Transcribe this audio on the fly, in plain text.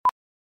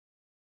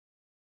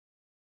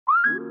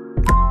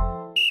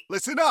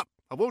Listen up.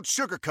 I won't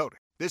sugarcoat it.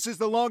 This is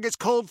the longest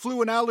cold,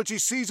 flu, and allergy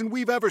season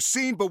we've ever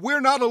seen, but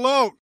we're not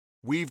alone.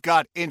 We've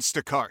got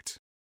Instacart.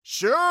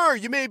 Sure,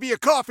 you may be a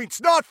coughing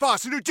snot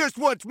faucet who just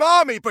wants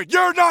mommy, but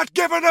you're not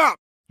giving up.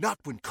 Not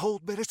when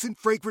cold medicine,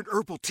 fragrant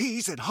herbal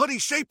teas, and honey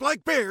shaped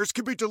like bears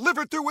can be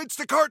delivered through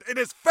Instacart in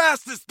as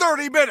fast as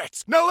 30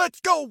 minutes. Now let's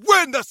go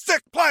win the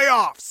sick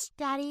playoffs.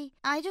 Daddy,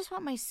 I just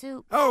want my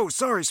soup. Oh,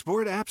 sorry,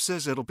 Sport. App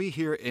says it'll be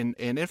here in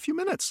a few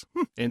minutes.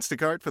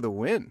 Instacart for the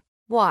win.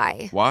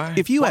 Why? Why?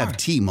 If you have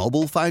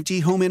T-Mobile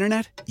 5G home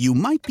internet, you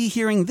might be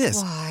hearing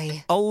this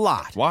Why? a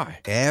lot.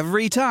 Why?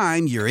 Every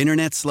time your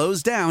internet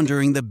slows down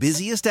during the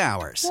busiest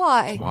hours.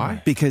 Why?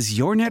 Why? Because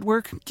your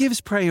network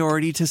gives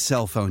priority to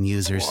cell phone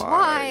users.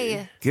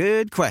 Why?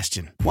 Good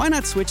question. Why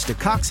not switch to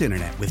Cox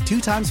Internet with 2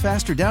 times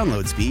faster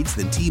download speeds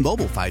than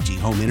T-Mobile 5G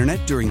home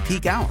internet during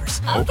peak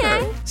hours?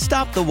 Okay.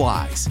 Stop the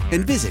whys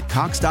and visit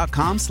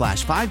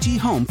cox.com/5G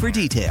home for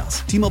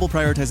details. T-Mobile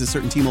prioritizes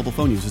certain T-Mobile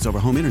phone users over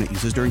home internet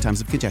users during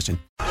times of congestion.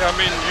 Yeah, I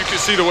mean, you can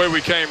see the way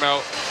we came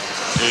out,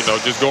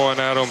 just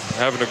going at them,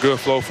 having a good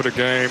flow for the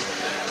game,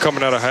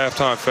 coming out of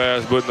halftime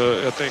fast. But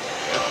I think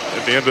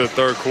at the end of the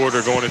third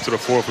quarter, going into the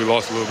fourth, we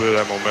lost a little bit of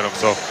that momentum.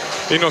 So,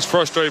 it's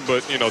frustrating,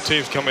 but,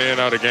 teams coming in and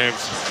out of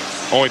games,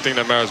 only thing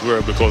that matters is we're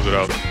able to close it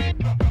out.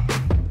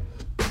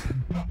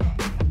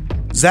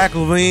 Zach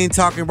LaVine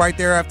talking right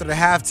there after the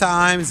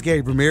halftime. It's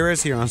Gabe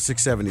Ramirez here on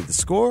 670 The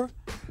Score.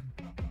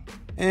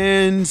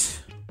 And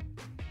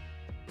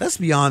let's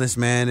be honest,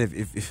 man.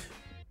 If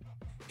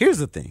here's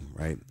the thing,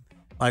 right?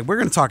 Like, we're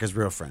going to talk as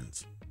real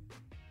friends.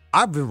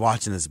 I've been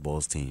watching this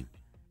Bulls team,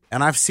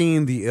 and I've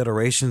seen the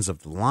iterations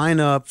of the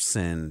lineups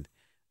and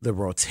the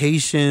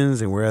rotations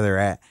and where they're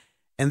at.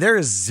 And there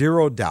is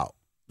zero doubt,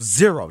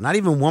 not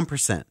even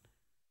 1%,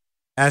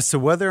 as to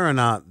whether or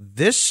not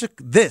this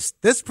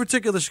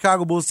particular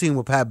Chicago Bulls team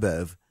with Pat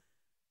Bev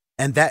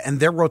and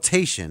their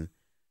rotation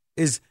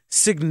is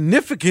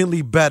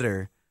significantly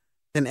better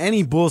than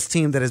any Bulls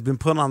team that has been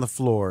put on the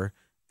floor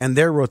and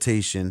their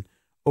rotation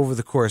over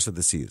the course of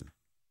the season.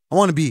 I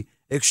want to be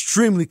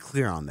extremely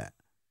clear on that.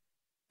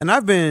 And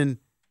I've been,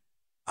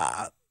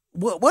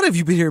 what have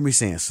you been hearing me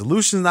saying?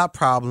 Solutions, not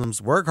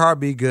problems. Work hard,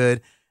 be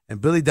good.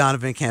 And Billy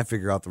Donovan can't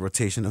figure out the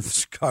rotation of the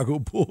Chicago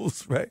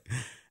Bulls, right?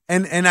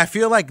 And I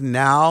feel like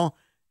now,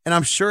 and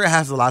I'm sure it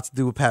has a lot to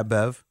do with Pat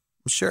Bev.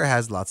 I'm sure it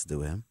has a lot to do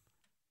with him.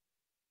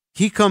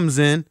 He comes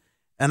in,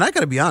 and I got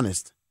to be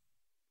honest,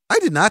 I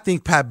did not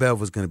think Pat Bev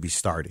was going to be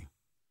starting.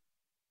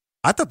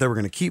 I thought they were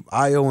going to keep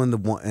Ayo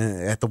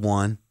at the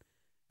one,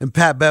 and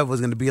Pat Bev was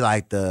going to be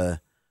like the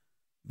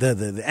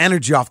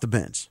energy off the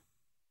bench.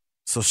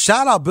 So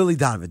shout out Billy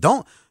Donovan.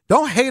 Don't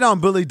hate on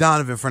Billy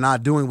Donovan for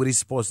not doing what he's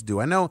supposed to do.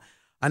 I know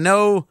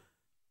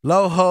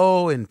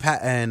Loho and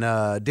Pat and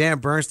Dan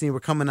Bernstein were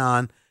coming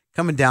down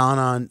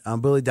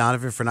on Billy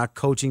Donovan for not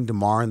coaching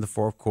DeMar in the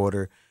fourth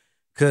quarter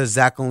because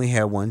Zach only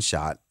had one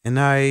shot, and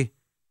I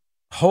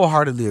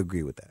wholeheartedly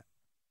agree with that.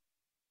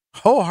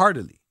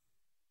 Wholeheartedly,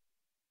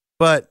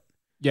 but.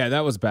 Yeah,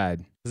 that was bad.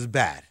 It was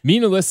bad. Me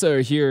and Alyssa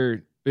are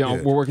here.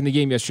 We're working the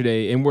game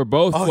yesterday, and we're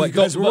both. Oh, you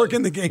guys were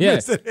working the game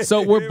yesterday.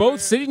 So we're both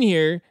sitting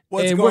here,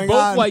 What's and going we're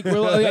both on? we're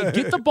like,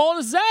 get the ball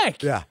to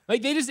Zach. Yeah.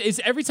 Like it's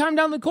every time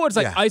down the court. It's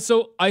like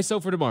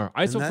ISO for tomorrow,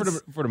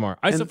 ISO for tomorrow,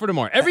 ISO for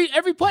tomorrow.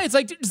 Every play, it's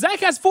like dude, Zach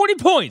has 40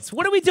 points.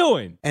 What are we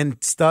doing?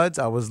 And Studs,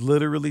 I was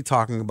literally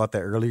talking about that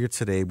earlier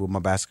today with my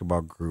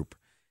basketball group,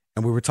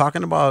 and we were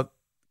talking about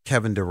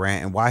Kevin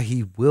Durant and why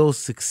he will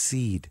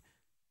succeed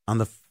on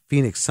the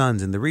Phoenix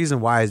Suns. And the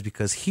reason why is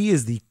because he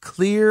is the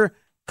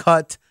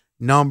clear-cut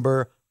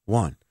number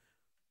one.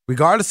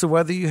 Regardless of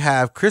whether you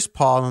have Chris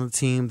Paul on the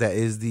team that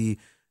is the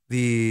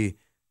who's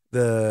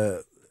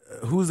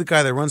the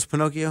guy that runs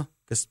Pinocchio?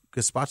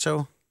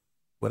 Gaspacho?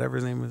 Whatever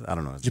his name is. I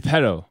don't know.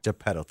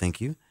 Geppetto,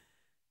 thank you.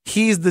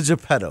 He's the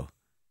Geppetto.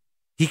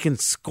 He can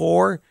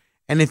score,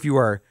 and if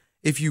you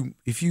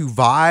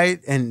vie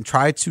and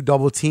try to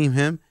double team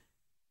him,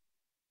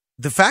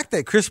 the fact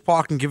that Chris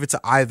Paul can give it to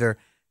either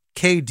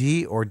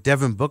KD or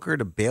Devin Booker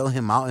to bail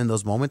him out in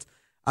those moments,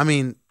 I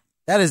mean,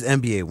 that is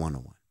NBA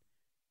 101,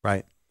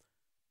 right?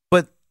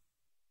 But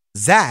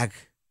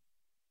Zach,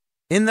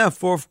 in that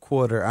fourth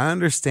quarter, I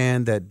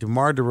understand that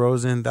DeMar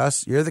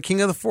DeRozan, you're the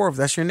king of the fourth.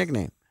 That's your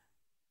nickname.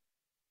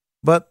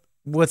 But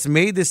what's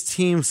made this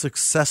team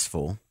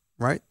successful,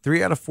 right?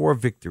 3 out of 4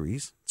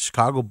 victories,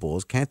 Chicago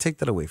Bulls, can't take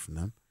that away from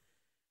them,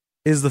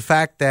 is the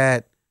fact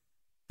that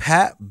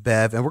Pat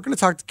Bev, and we're going to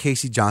talk to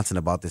Casey Johnson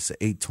about this at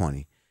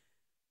 8:20,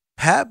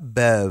 Pat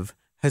Bev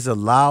has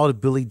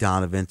allowed Billy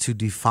Donovan to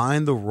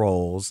define the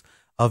roles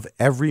of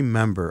every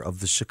member of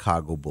the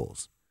Chicago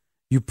Bulls.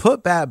 You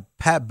put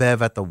Pat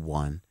Bev at the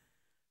 1.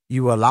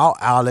 You allow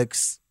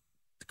Alex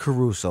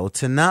Caruso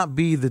to not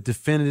be the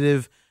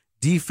definitive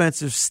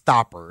defensive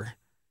stopper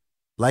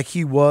like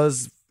he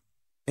was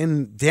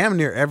in damn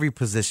near every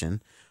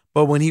position.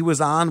 But when he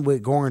was on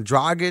with Goran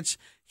Dragic,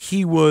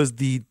 he was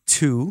the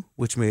 2,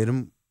 which made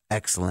him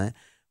excellent.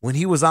 When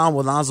he was on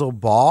with Lonzo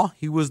Ball,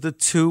 he was the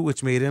 2,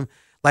 which made him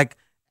like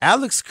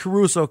Alex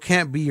Caruso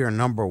can't be your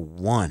number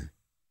 1.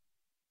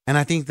 And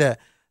I think that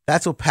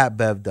That's what Pat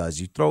Bev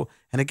does. You throw,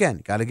 and again,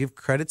 got to give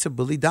credit to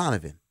Billy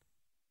Donovan.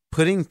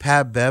 Putting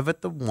Pat Bev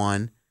at the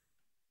 1,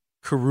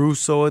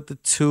 Caruso at the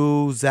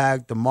 2,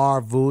 Zach,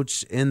 DeMar,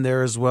 Vooch in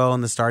there as well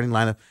in the starting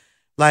lineup.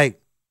 Like,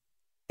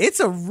 it's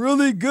a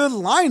really good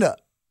lineup.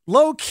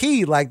 Low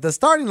key, like the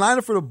starting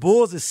lineup for the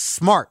Bulls is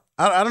smart.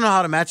 I don't know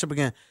how to match up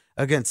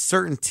against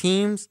certain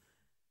teams,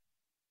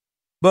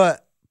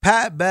 but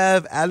Pat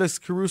Bev, Alex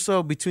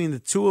Caruso, between the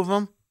two of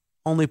them,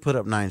 only put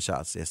up 9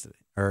 shots yesterday.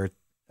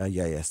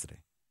 Yesterday.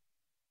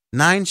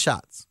 9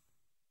 shots.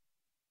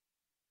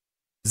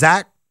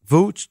 Zach,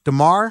 Vooch,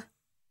 DeMar,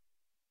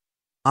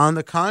 on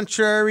the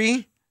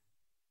contrary,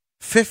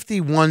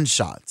 51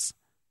 shots.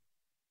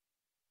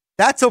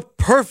 That's a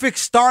perfect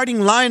starting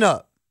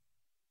lineup.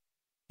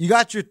 You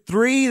got your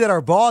 3 that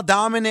are ball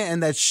dominant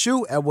and that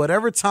shoot at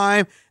whatever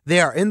time they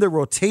are in the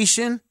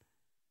rotation.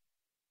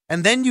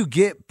 And then you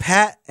get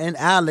Pat and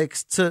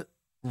Alex to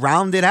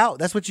round it out.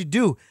 That's what you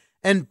do.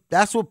 And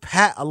that's what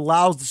Pat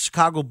allows the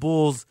Chicago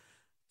Bulls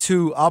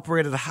to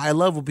operate at a high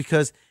level,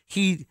 because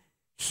he,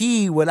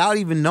 without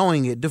even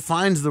knowing it,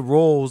 defines the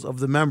roles of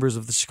the members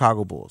of the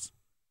Chicago Bulls.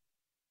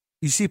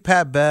 You see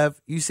Pat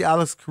Bev, you see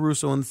Alex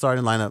Caruso in the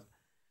starting lineup.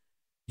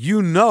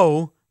 You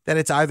know that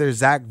it's either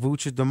Zach,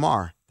 Vooch, or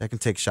DeMar that can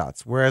take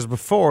shots. Whereas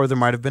before, there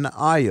might have been an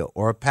Ayo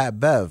or a Pat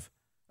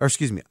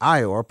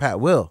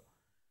Will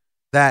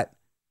that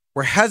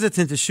were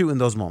hesitant to shoot in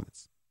those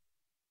moments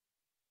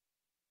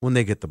when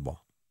they get the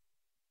ball.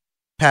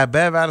 Pat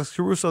Bev, Alex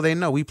Caruso, they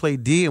know we play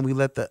D and we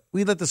let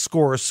the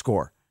scorers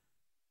score.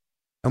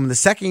 And when the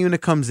second unit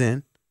comes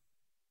in,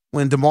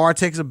 when DeMar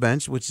takes a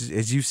bench, which is,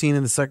 as you've seen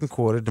in the second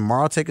quarter,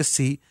 DeMar will take a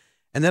seat,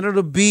 and then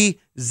it'll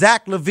be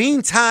Zach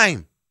LaVine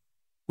time,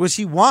 which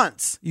he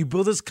wants. You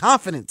build his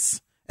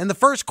confidence in the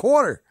first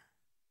quarter.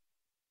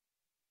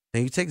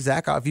 Then you take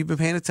Zach out. If you've been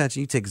paying attention,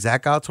 you take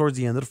Zach out towards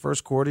the end of the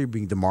first quarter. You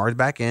bring DeMar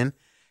back in,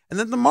 and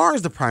then DeMar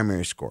is the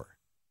primary scorer.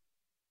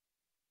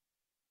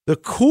 The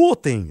cool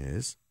thing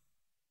is,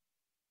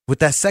 with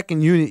that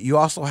second unit, you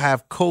also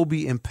have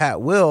Kobe and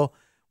Pat Will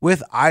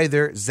with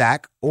either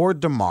Zach or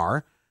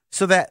DeMar,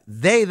 so that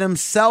they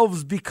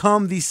themselves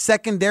become the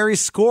secondary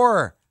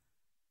scorer.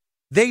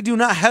 They do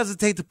not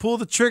hesitate to pull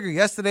the trigger.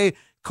 Yesterday,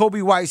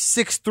 Kobe White,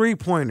 6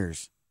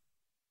 3-pointers.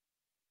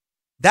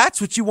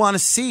 That's what you want to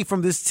see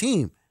from this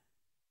team.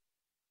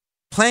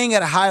 Playing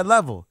at a high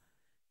level.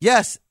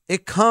 Yes,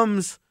 it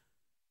comes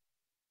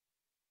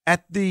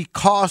at the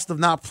cost of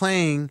not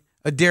playing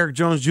a Derrick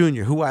Jones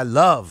Jr., who I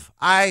love.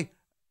 I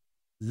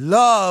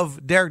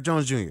love Derrick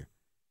Jones Jr.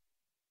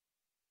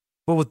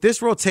 But with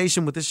this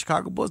rotation, with the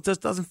Chicago Bulls,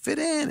 just doesn't fit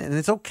in, and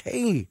it's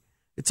okay.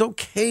 It's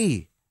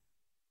okay.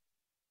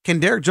 Can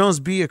Derrick Jones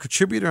be a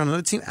contributor on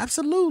another team?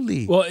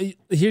 Absolutely. Well,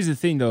 here's the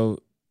thing, though.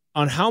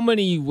 On how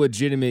many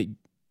legitimate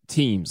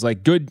teams,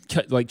 like good,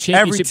 like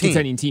championship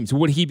contending teams,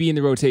 would he be in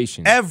the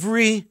rotation?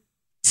 Every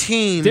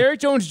team. Derrick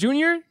Jones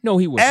Jr.? No,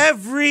 he wouldn't.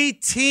 Every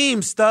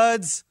team,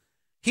 studs.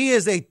 He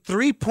is a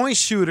 3-point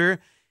shooter.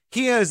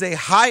 He is a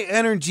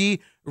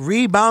high-energy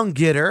rebound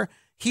getter.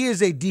 He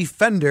is a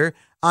defender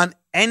on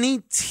any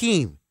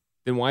team.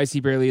 Then why is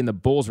he barely in the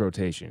Bulls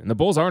rotation? And the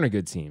Bulls aren't a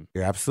good team.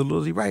 You're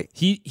absolutely right.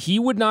 He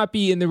would not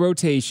be in the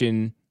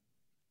rotation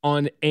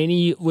on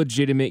any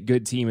legitimate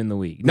good team in the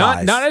league.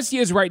 Not as he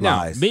is right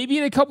now. Maybe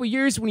in a couple of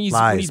years when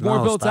he's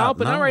more built out,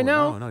 but not right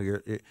now. No,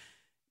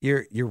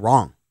 you're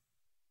wrong.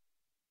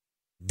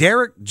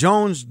 Derrick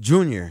Jones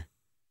Jr.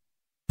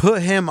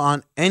 Put him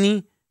on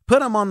the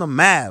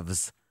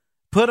Mavs.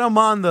 Put him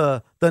on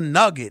the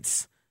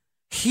Nuggets.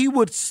 He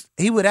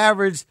would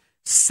average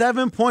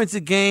 7 points a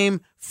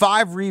game,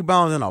 5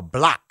 rebounds, and a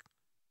block.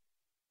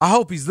 I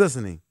hope he's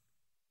listening,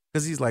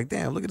 because he's like,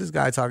 damn, look at this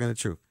guy talking the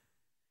truth.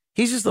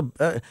 He's just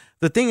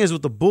the thing is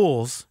with the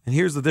Bulls, and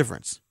here's the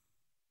difference.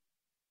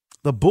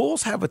 The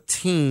Bulls have a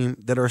team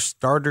that are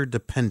starter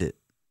dependent.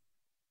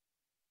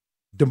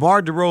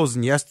 DeMar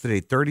DeRozan yesterday,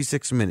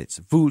 36 minutes.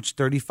 Vooch,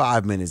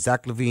 35 minutes.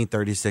 Zach LaVine,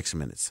 36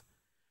 minutes.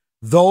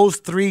 Those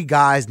 3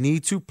 guys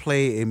need to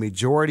play a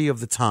majority of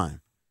the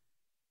time.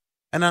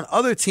 And on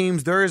other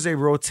teams, there is a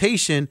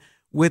rotation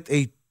with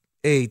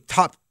a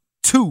top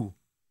 2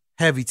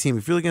 heavy team.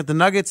 If you're looking at the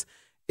Nuggets,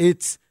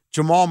 it's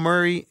Jamal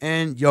Murray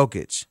and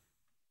Jokic.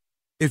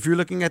 If you're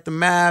looking at the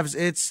Mavs,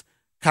 it's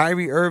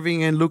Kyrie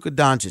Irving and Luka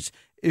Doncic.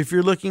 If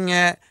you're looking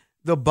at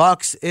the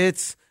Bucks,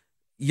 it's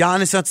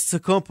Giannis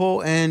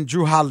Antetokounmpo and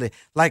Jrue Holiday.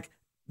 Like,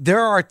 there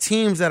are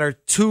teams that are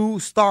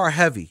 2-star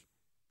heavy.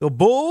 The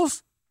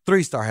Bulls,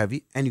 3-star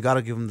heavy, and you got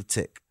to give them the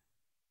tick.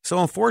 So,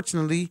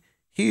 unfortunately,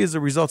 he is a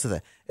result of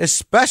that.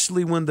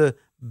 Especially when the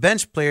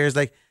bench players,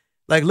 like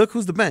look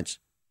who's the bench.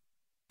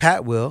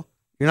 Pat Will,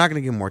 you're not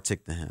going to get more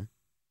tick than him.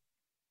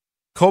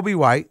 Kobe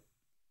White,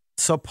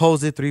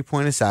 supposed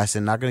 3-point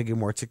assassin, not going to get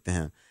more tick than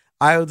him.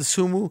 Ayo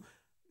Dosunmu,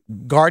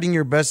 guarding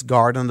your best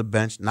guard on the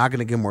bench, not going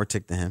to get more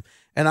tick than him.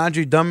 And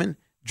Andre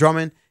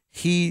Drummond,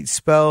 he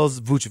spells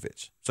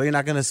Vucevic. So you're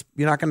not going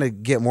to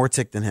get more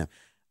tick than him.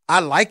 I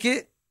like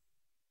it.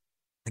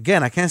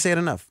 Again, I can't say it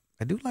enough.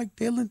 I do like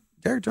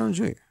Derrick Jones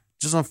Jr.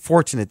 Just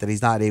unfortunate that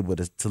he's not able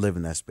to live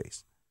in that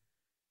space.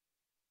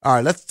 All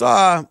right, let's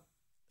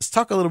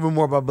talk a little bit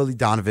more about Billy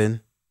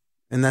Donovan,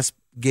 and that's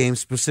game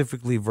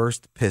specifically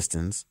versus the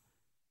Pistons.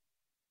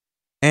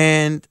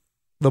 And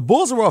the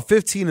Bulls were up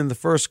 15 in the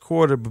first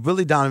quarter, but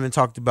Billy Donovan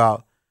talked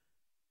about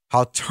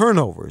how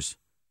turnovers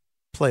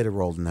played a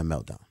role in that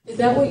meltdown. Is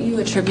that what you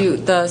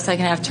attribute the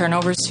second half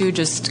turnovers to?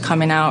 Just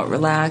coming out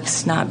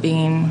relaxed, not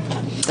being...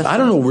 I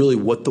don't know really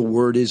what the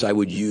word is I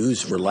would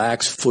use.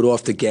 Relax, foot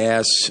off the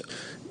gas,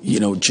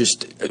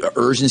 just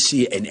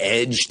urgency, an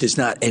edge. There's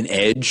not an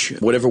edge,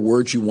 whatever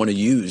words you want to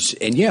use.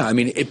 And yeah, I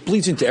mean, it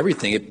bleeds into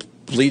everything. It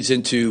bleeds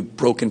into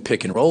broken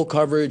pick and roll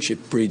coverage.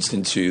 It bleeds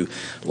into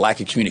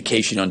lack of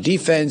communication on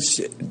defense.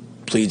 It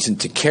bleeds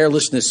into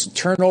carelessness,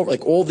 turnover.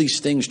 Like all these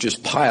things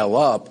just pile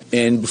up.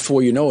 And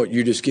before you know it,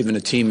 you're just giving a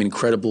team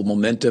incredible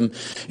momentum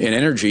and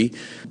energy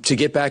to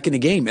get back in the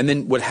game. And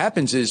then what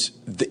happens is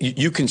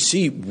you can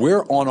see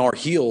we're on our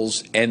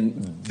heels, and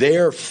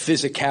their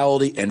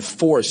physicality and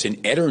force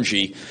and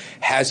energy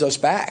has us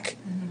back.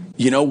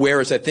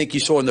 Whereas I think you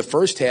saw in the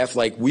first half,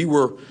 like we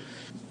were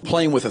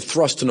playing with a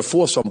thrust and a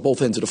force on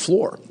both ends of the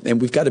floor.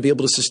 And we've got to be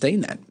able to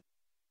sustain that.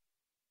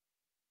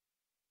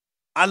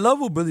 I love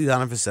what Billy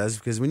Donovan says,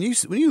 because when you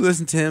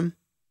listen to him,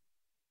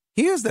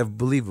 he has that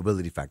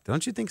believability factor.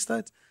 Don't you think,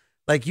 Studs?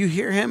 Like, you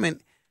hear him and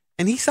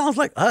he sounds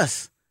like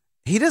us.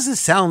 He doesn't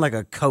sound like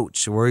a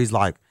coach where he's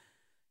like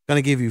going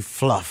to give you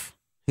fluff.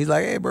 He's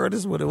like, hey, bro, this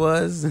is what it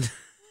was.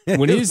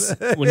 When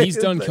he's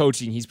done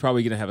coaching, he's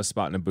probably going to have a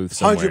spot in a booth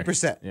somewhere.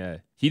 100%. Yeah.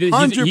 He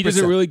does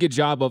a really good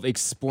job of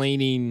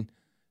explaining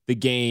the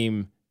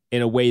game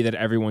in a way that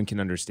everyone can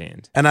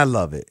understand. And I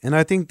love it. And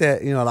I think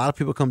that, a lot of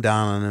people come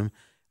down on him.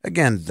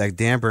 Again, like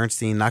Dan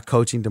Bernstein not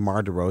coaching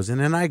DeMar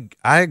DeRozan, and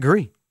I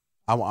agree.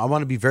 I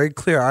want to be very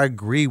clear. I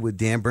agree with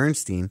Dan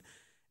Bernstein,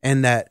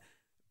 and that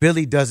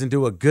Billy doesn't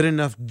do a good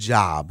enough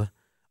job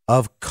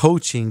of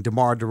coaching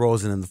DeMar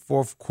DeRozan in the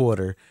fourth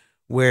quarter,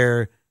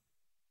 where,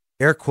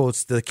 air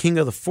quotes, the king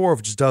of the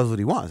fourth just does what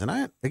he wants. And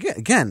I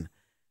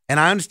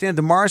understand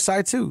DeMar's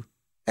side too.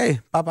 Hey,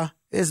 Papa,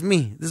 it's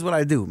me. This is what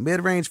I do.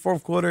 Mid-range,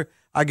 fourth quarter,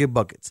 I get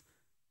buckets.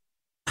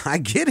 I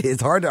get it.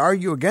 It's hard to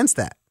argue against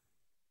that.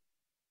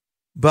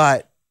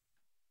 But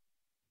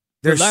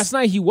last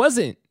night he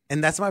wasn't.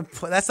 And that's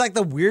like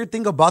the weird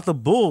thing about the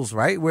Bulls,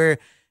 right? Where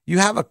you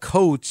have a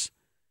coach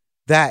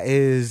that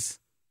is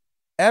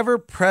ever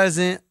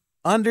present,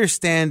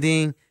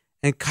 understanding,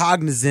 and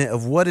cognizant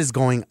of what is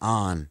going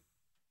on.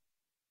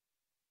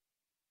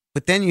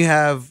 But then you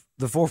have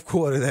the fourth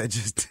quarter that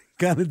just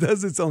kind of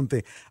does its own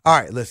thing. All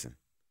right, listen.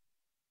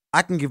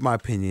 I can give my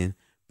opinion.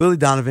 Billy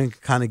Donovan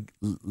can kind of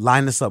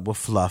line us up with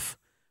fluff.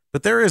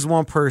 But there is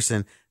one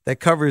person that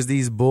covers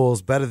these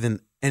Bulls better than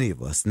any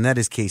of us, and that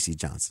is Casey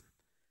Johnson.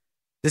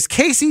 Does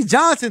Casey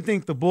Johnson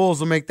think the Bulls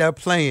will make that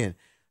play in?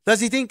 Does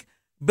he think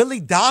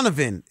Billy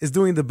Donovan is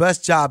doing the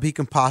best job he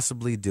can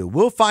possibly do?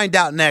 We'll find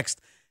out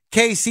next.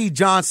 Casey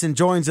Johnson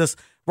joins us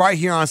right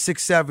here on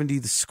 670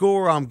 The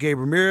Score. I'm Gabe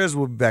Ramirez.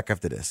 We'll be back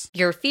after this.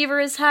 Your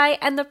fever is high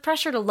and the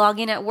pressure to log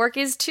in at work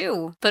is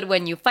too. But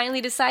when you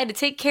finally decide to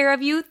take care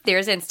of you,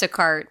 there's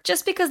Instacart.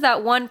 Just because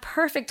that one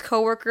perfect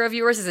coworker of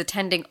yours is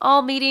attending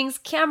all meetings,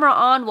 camera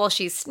on while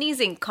she's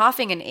sneezing,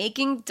 coughing, and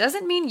aching,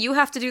 doesn't mean you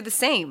have to do the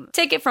same.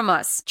 Take it from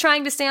us.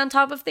 Trying to stay on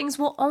top of things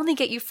will only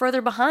get you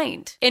further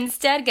behind.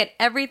 Instead, get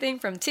everything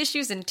from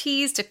tissues and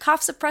teas to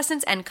cough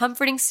suppressants and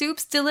comforting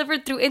soups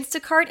delivered through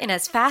Instacart in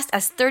as fast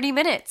as 30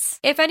 minutes.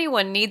 If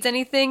anyone needs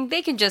anything,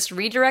 they can just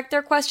redirect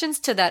their questions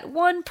to that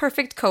one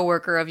perfect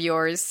coworker of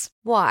yours.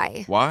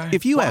 Why?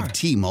 If you have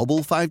T-Mobile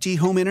 5G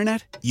home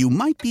internet, you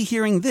might be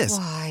hearing this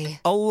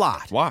a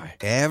lot. Why?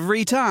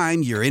 Every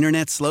time your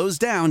internet slows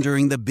down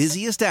during the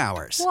busiest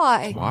hours.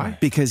 Why?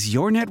 Because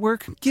your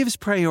network gives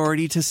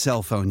priority to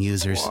cell phone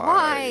users.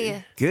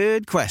 Why?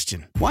 Good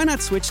question. Why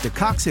not switch to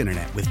Cox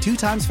Internet with 2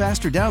 times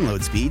faster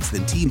download speeds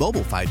than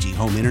T-Mobile 5G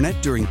home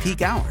internet during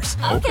peak hours?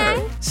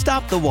 Okay.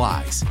 Stop the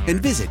whys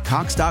and visit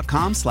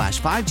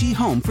cox.com/5G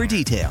home for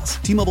details.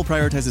 T-Mobile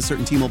prioritizes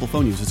certain T-Mobile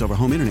phone users over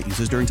home internet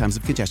users during times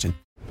of congestion.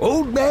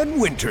 Old Man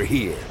Winter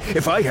here.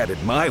 If I had it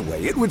my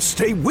way, it would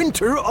stay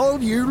winter all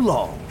year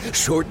long.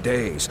 Short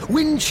days,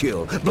 wind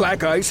chill,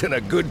 black ice, and a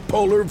good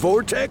polar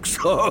vortex.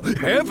 Oh,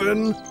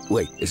 heaven.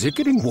 Wait, is it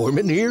getting warm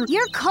in here?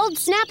 Your cold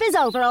snap is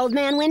over, Old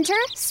Man Winter.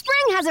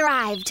 Spring has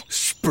arrived.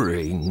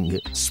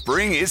 Spring.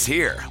 Spring is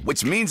here,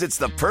 which means it's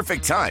the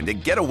perfect time to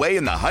get away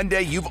in the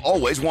Hyundai you've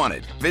always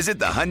wanted. Visit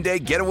the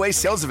Hyundai Getaway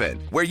Sales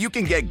Event, where you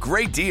can get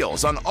great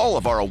deals on all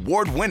of our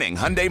award-winning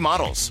Hyundai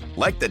models,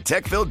 like the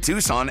tech-filled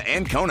Tucson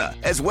and Kona,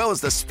 as well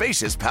as the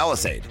spacious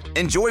Palisade.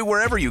 Enjoy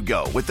wherever you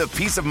go with the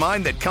peace of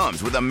mind that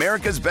comes with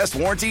America's best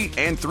warranty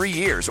and 3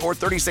 years or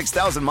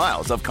 36,000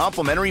 miles of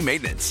complimentary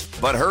maintenance.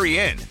 But hurry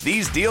in,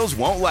 these deals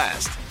won't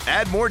last.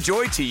 Add more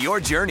joy to your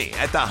journey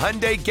at the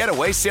Hyundai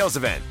Getaway Sales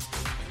Event.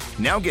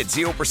 Now get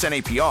 0%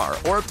 APR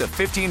or up to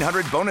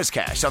 $1,500 bonus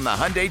cash on the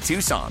Hyundai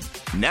Tucson.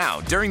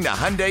 Now, during the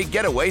Hyundai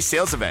Getaway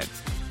Sales Event.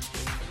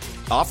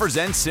 Offers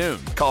end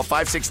soon. Call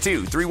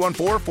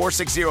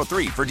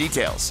 562-314-4603 for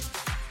details.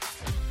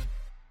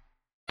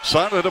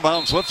 Side of the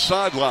bounds, left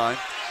sideline.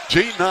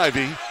 Jaden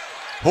Ivey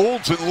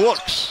holds and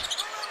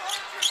looks.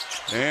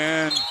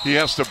 And he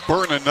has to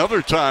burn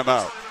another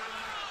timeout.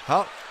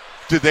 How?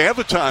 Did they have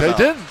a timeout?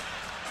 They didn't.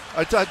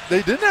 I thought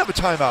they didn't have a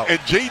timeout. And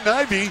Jaden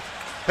Ivey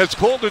has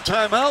called a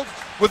timeout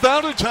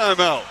without a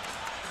timeout.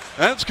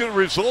 That's going to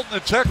result in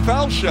a Tech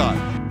foul shot.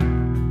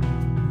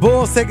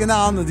 Bulls taking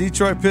down the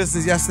Detroit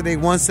Pistons yesterday,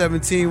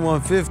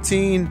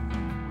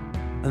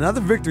 117-115.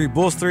 Another victory.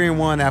 Bulls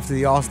 3-1 after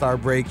the All-Star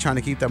break, trying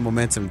to keep that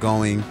momentum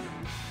going.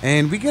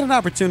 And we get an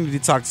opportunity to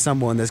talk to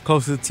someone that's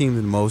close to the team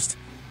than most.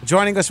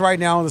 Joining us right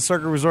now on the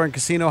Circuit Resort and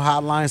Casino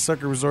Hotline,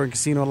 Circuit Resort and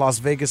Casino in Las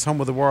Vegas, home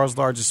of the world's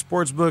largest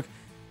sports book.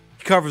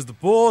 He covers the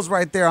Bulls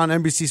right there on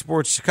NBC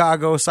Sports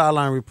Chicago,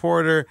 sideline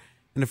reporter,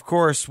 and, of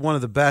course, one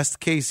of the best,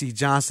 Casey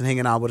Johnson,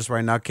 hanging out with us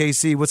right now.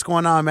 Casey, what's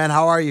going on, man?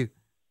 How are you?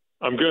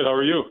 I'm good. How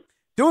are you?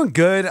 Doing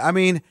good. I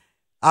mean,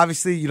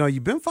 obviously,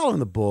 you've been following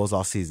the Bulls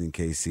all season,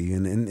 Casey,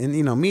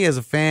 and me as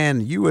a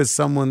fan, you as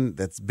someone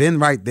that's been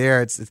right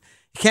there, it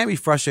can't be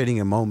frustrating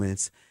in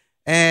moments.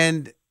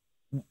 And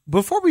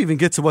before we even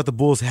get to what the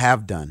Bulls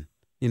have done,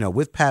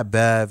 with Pat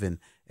Bev and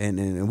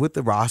with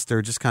the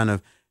roster just kind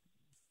of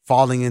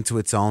falling into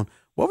its own,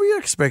 what were your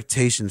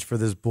expectations for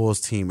this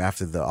Bulls team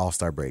after the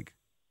All-Star break?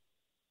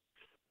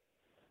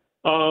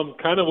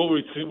 Kind of what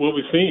we've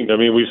seen. I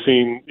mean, we've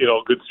seen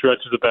good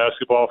stretches of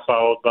basketball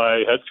followed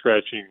by head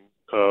scratching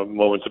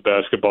moments of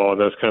basketball,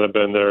 and that's kind of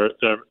been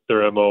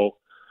their MO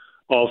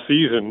all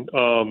season.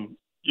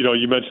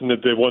 You mentioned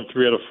that they won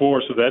 3 out of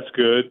 4, so that's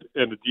good,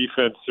 and the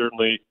defense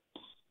certainly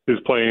is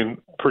playing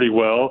pretty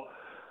well.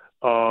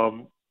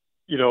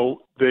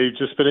 They've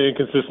just been an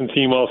inconsistent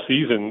team all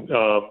season.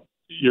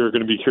 You're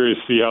going to be curious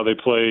to see how they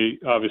play,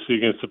 obviously,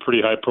 against a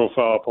pretty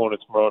high-profile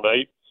opponent tomorrow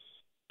night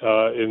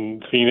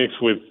in Phoenix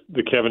with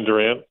the Kevin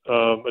Durant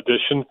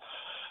addition.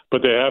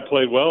 But they have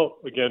played well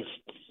against,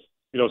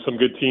 some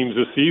good teams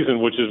this season,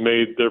 which has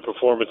made their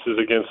performances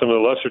against some of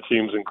the lesser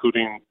teams,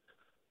 including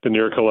the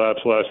near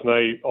collapse last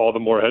night, all the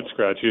more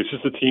head-scratchy. It's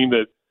just a team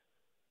that,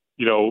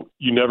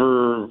 you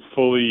never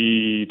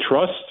fully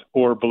trust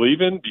or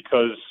believe in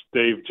because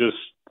they've just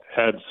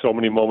had so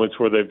many moments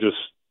where they've just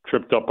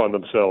tripped up on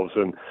themselves.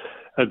 And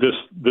at this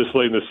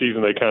late in the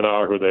season, they kind of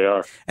are who they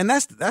are. And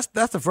that's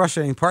the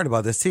frustrating part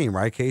about this team,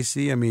 right,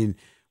 Casey? I mean,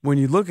 when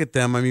you look at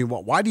them, I mean,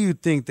 why do you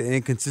think the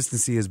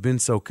inconsistency has been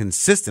so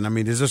consistent? I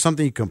mean, is there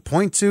something you can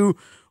point to,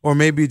 or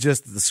maybe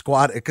just the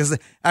squad? Because,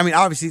 I mean,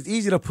 obviously it's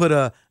easy to put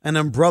an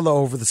umbrella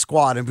over the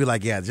squad and be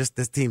like, yeah, just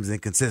this team's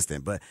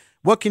inconsistent. But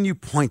what can you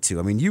point to?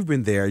 I mean, you've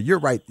been there. You're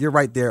right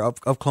there up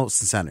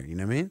close and center. You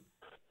know what I mean?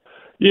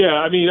 Yeah,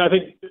 I mean, I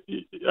think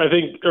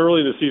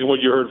early in the season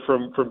what you heard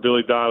from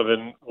Billy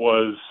Donovan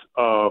was,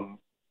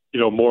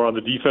 more on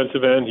the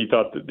defensive end. He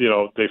thought that,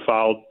 they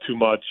fouled too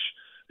much.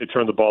 They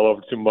turned the ball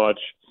over too much.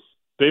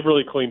 They've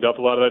really cleaned up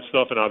a lot of that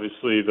stuff, and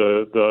obviously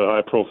the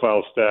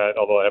high-profile stat,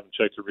 although I haven't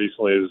checked it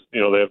recently, is, they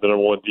have the number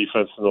 1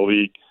 defense in the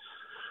league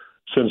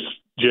since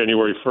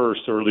January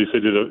 1st, or at least they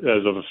did it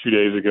as of a few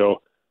days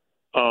ago.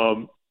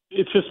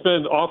 It's just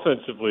been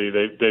offensively,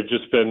 they've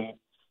just been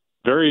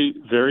very,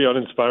 very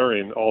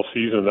uninspiring all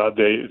season.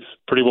 It's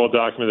pretty well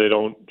documented they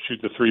don't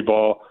shoot the 3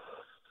 ball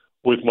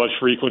with much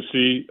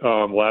frequency,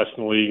 last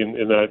in the league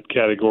in that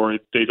category.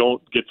 They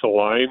don't get to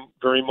line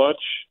very much.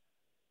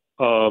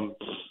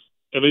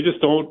 And they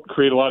just don't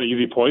create a lot of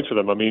easy points for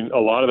them. I mean, a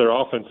lot of their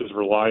offense is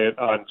reliant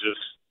on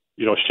just,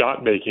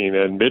 shot making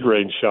and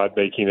mid-range shot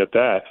making at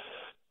that.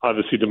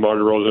 Obviously, DeMar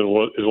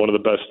DeRozan is one of the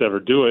best to ever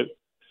do it.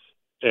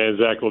 And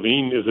Zach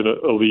LaVine is an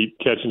elite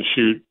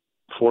catch-and-shoot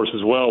force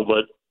as well.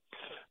 But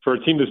for a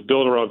team that's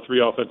built around 3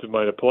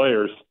 offensive-minded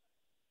players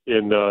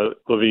in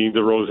LaVine,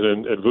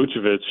 DeRozan, and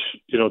Vucevic,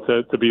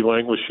 to be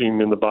languishing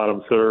in the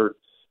bottom third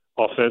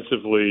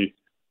offensively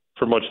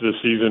for much of the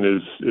season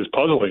is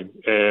puzzling.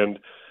 And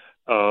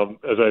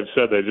as I've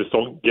said, they just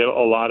don't get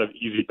a lot of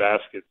easy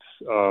baskets.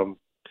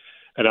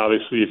 And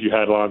obviously, if you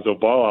had Lonzo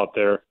Ball out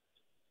there,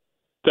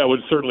 that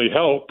would certainly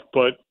help.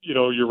 But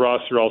your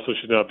roster also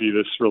should not be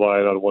this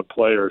reliant on one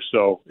player.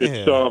 So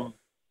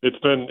it's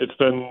been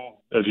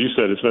as you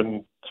said, it's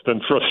been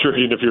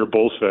frustrating if you're a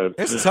Bulls fan.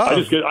 It's tough. I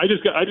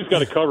just got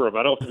to cover them.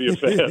 I don't have to be a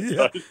fan.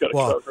 Yeah. I just got to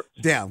cover them.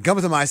 Damn,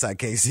 come to my side,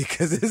 Casey,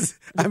 because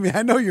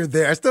I know you're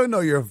there. I still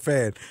know you're a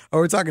fan.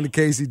 We're talking to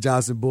Casey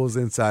Johnson, Bulls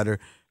insider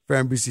for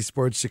NBC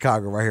Sports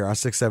Chicago, right here on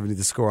 670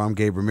 The Score. I'm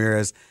Gabe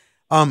Ramirez.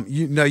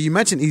 You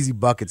mentioned easy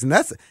buckets, and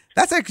that's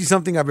actually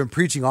something I've been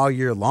preaching all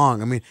year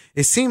long. I mean,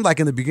 it seemed like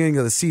in the beginning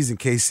of the season,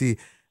 Casey,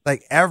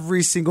 like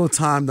every single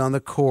time down the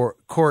court,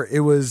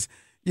 it was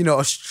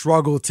a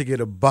struggle to get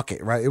a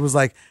bucket, right? It was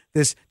like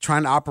this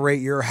trying to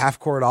operate your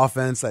half-court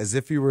offense as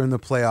if you were in the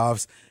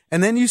playoffs.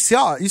 And then you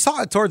saw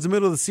it towards the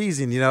middle of the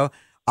season,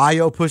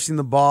 Ayo pushing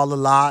the ball a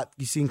lot.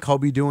 You've seen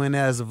Kobe doing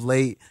that as of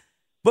late.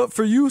 But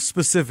for you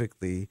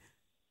specifically,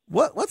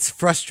 what's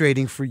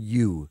frustrating for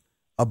you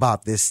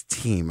about this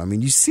team? I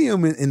mean, you see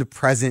them in the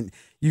present.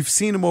 You've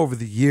seen them over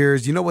the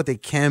years. You know what they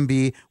can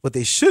be, what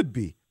they should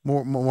be,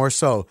 more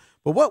so.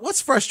 But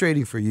what's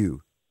frustrating for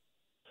you?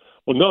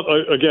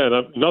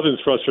 Well, nothing's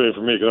frustrating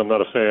for me because I'm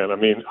not a fan. I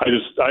mean, I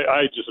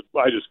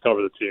just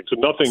cover the team, so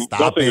nothing. Stop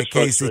nothing it,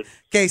 Casey.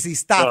 Casey,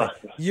 stop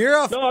it.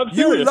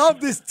 You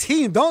love this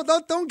team.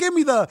 Don't give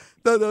me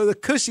the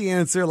cushy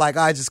answer like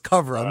I just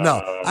cover them.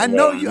 No, I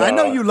know you. No. I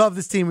know you love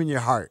this team in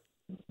your heart.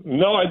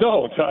 No, I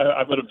don't.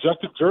 I'm an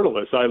objective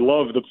journalist. I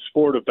love the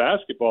sport of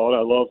basketball, and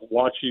I love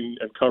watching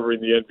and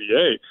covering the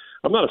NBA.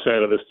 I'm not a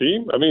fan of this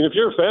team. I mean, if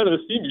you're a fan of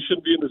this team, you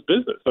shouldn't be in this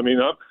business. I mean,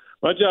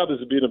 my job is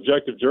to be an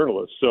objective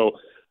journalist. So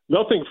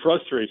nothing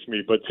frustrates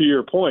me. But to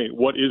your point,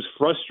 what is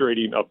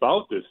frustrating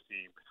about this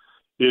team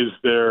is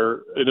their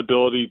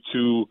inability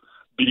to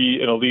be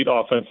an elite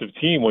offensive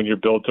team when you're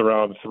built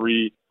around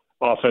three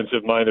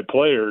offensive-minded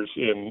players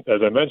in,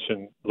 as I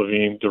mentioned,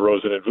 LaVine,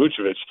 DeRozan, and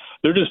Vucevic.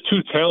 They're just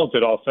too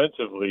talented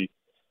offensively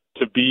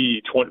to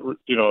be 20.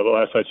 The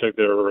last I checked,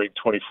 they were ranked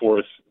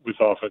 24th with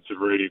offensive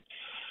rating,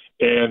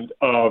 and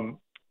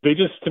they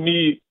just, to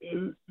me,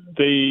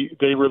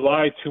 they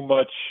rely too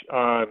much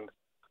on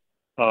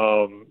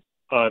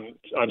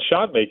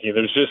shot making.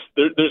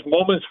 There's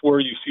moments where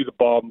you see the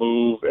ball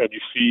move and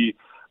you see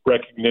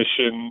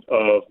recognition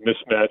of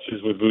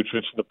mismatches with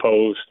Vucevic in the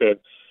post, and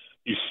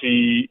you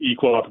see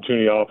equal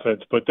opportunity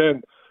offense. But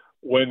then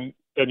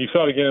and you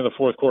saw it again in the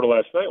fourth quarter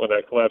last night when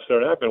that collapse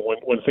started happening,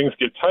 when things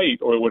get tight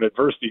or when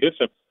adversity hits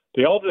them,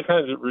 they all just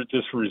kind of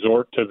just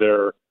resort to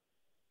their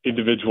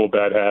individual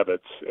bad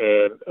habits.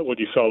 And what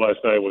you saw last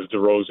night was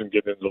DeRozan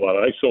getting into a lot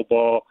of ISO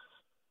ball,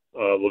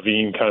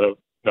 LaVine kind of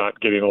not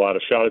getting a lot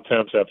of shot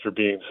attempts after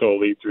being so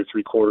elite through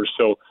three quarters.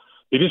 So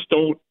they just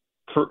don't,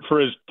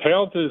 for as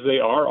talented as they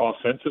are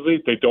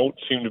offensively, they don't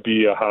seem to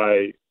be a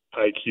high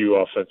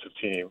IQ offensive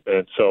team.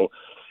 And so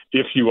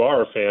if you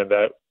are a fan,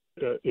 that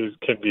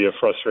can be a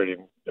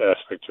frustrating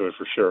aspect to it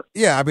for sure.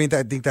 Yeah, I mean,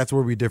 I think that's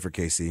where we differ,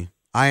 Casey.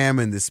 I am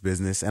in this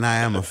business, and I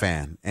am a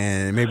fan.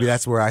 And maybe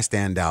that's where I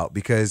stand out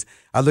because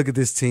I look at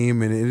this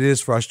team, and it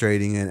is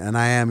frustrating, and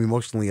I am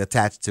emotionally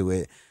attached to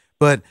it.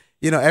 But,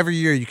 every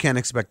year you can't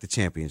expect the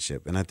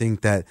championship. And I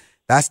think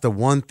that's the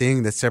one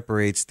thing that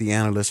separates the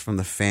analyst from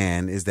the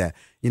fan is that,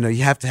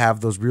 you have to have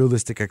those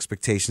realistic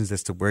expectations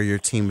as to where your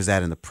team is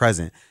at in the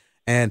present.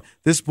 And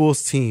this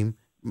Bulls team,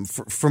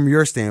 from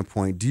your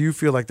standpoint, do you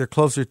feel like they're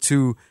closer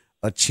to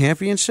a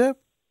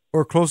championship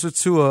or closer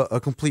to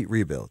a complete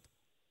rebuild?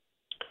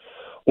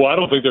 Well, I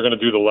don't think they're going to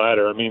do the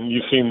latter. I mean,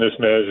 you've seen this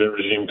management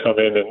regime come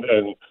in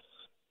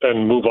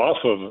and move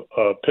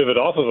pivot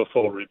off of a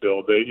full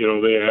rebuild. They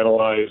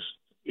analyze,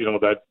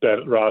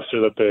 that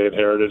roster that they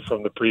inherited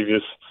from the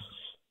previous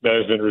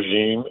management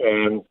regime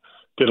and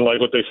didn't like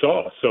what they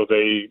saw. So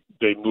they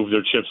moved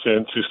their chips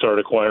in to start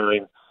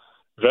acquiring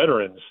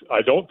veterans.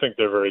 I don't think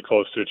they're very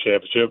close to a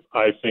championship.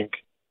 I think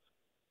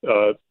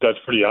that's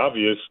pretty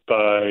obvious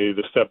by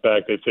the step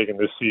back they've taken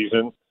this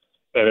season.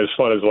 And as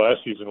fun as last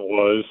season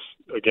was,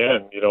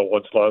 again,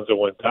 once Lonzo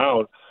went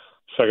down,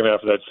 second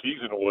half of that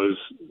season was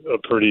a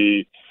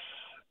pretty,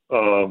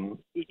 poor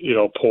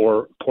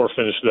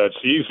finish to that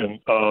season.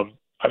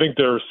 I think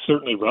they're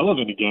certainly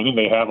relevant again, and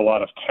they have a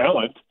lot of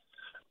talent.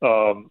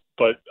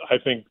 But I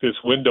think this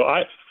window,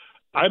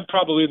 I'm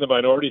probably in the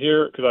minority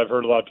here because I've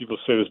heard a lot of people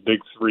say this big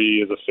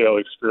three is a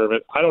failed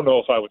experiment. I don't know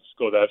if I would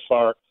go that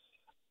far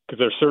because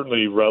they're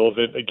certainly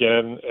relevant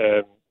again.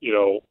 And,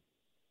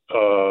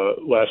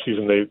 last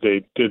season they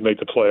did make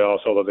the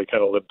playoffs, although they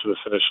kind of limped to the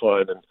finish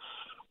line and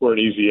were an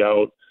easy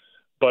out.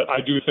 But I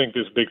do think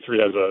this big three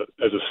has a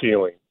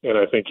ceiling. And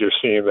I think you're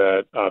seeing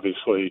that,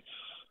 obviously,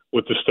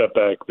 with the step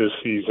back this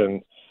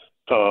season.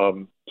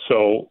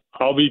 So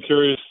I'll be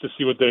curious to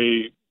see what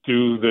they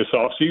do this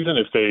offseason.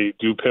 If they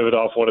do pivot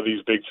off one of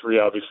these big three,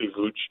 obviously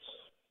Vooch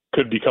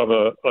could become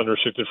a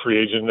unrestricted free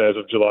agent as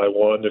of July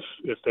 1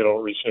 if they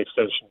don't reach an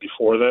extension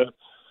before then.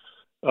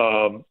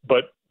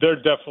 But they're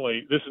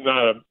definitely, this is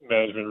not a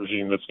management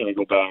regime that's going to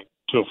go back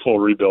to a full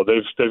rebuild.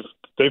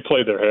 They've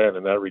played their hand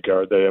in that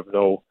regard. They have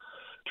no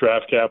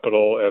draft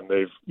capital, and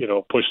they've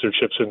pushed their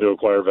chips in to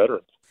acquire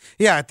veterans.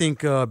 Yeah, I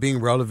think being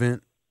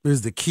relevant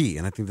is the key,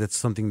 and I think that's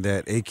something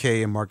that AK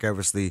and Mark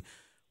Eversley,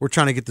 we're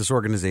trying to get this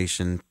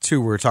organization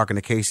to. We're talking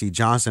to Casey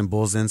Johnson,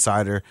 Bulls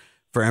insider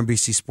for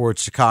NBC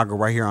Sports Chicago,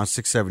 right here on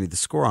 670 The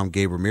Score. I'm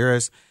Gabe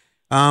Ramirez.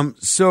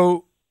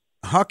 So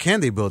how can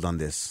they build on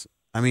this?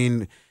 I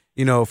mean,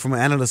 from an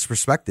analyst's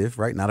perspective,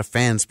 right, not a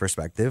fan's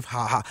perspective,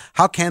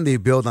 how can they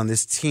build on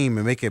this team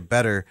and make it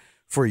better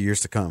for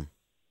years to come?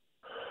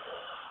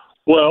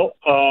 Well,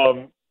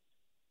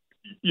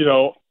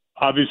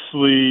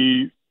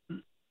 obviously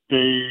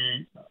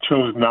they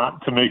chose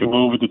not to make a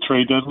move at the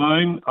trade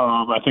deadline.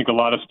 I think a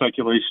lot of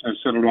speculation is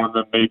centered on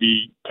them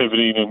maybe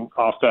pivoting and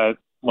off that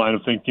line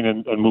of thinking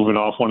and moving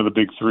off one of the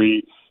big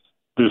three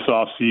this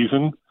off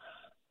season.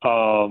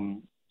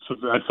 So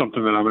that's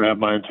something that I'm going to have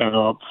my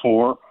antenna up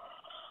for.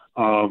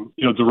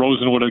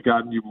 DeRozan would have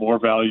gotten you more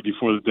value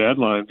before the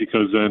deadline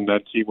because then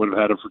that team would have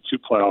had him for 2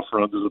 playoff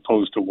runs as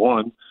opposed to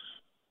 1.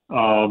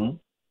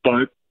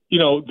 But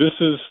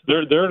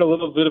they're in a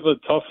little bit of a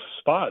tough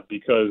spot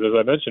because, as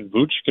I mentioned,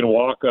 Vooch can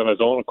walk on his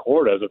own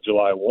accord as of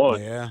July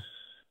 1. Yeah.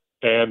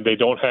 and they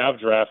don't have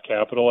draft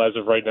capital as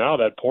of right now.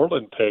 That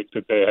Portland pick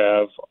that they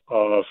have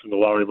from the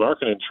Lauri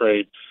Markkanen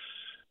trade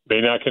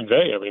may not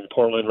convey. I mean,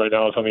 Portland right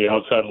now is on the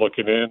outside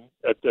looking in.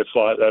 That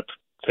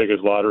pick is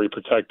lottery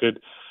protected.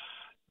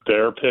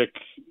 Their pick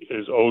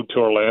is owed to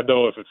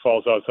Orlando if it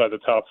falls outside the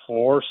top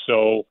 4.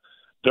 So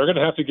they're going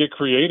to have to get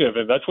creative,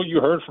 and that's what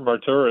you heard from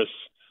Arturas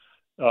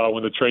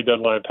when the trade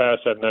deadline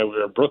passed that night we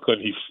were in Brooklyn.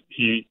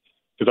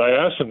 Because I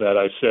asked him that,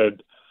 I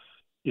said,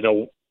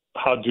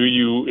 how do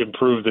you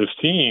improve this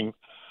team,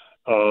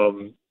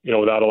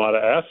 without a lot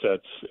of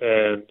assets?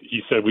 And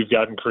he said, we've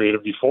gotten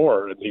creative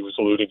before. And he was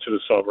alluding to the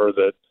summer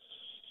that,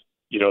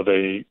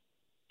 they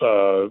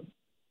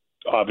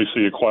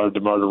obviously acquired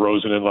DeMar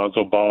DeRozan and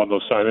Lonzo Ball in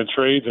those sign-in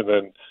trades, and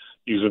then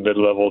use a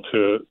mid-level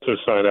to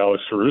sign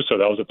Alex Caruso.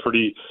 That was a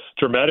pretty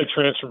dramatic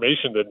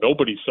transformation that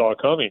nobody saw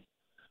coming.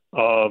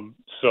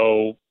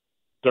 So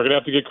they're going to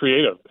have to get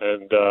creative.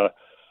 And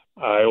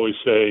I always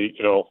say,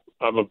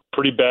 I'm a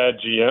pretty bad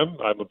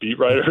GM. I'm a beat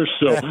writer,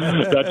 so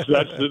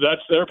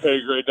that's their pay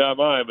grade, not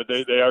mine. But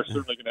they are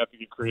certainly going to have to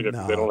get creative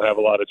because they don't have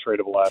a lot of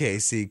tradable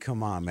assets. KC,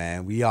 come on,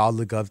 man. We all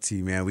look up to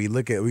you, man. We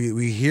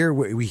hear,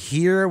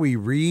 we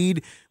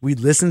read, we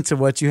listen to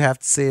what you have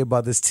to say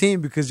about this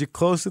team because you're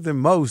closer than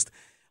most.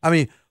 I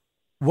mean,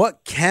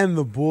 what can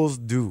the Bulls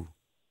do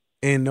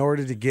in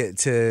order to get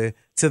to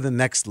the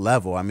next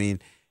level? I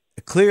mean,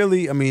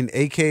 clearly,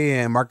 AK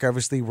and Mark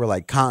Eversley were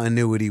like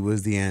continuity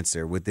was the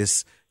answer with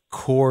this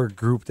core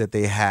group that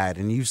they had,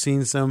 and you've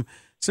seen some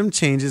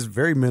changes,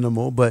 very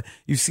minimal, but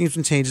you've seen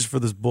some changes for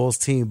this Bulls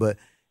team. But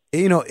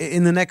in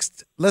the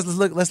next, let's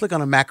look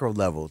on a macro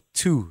level,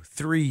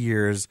 2-3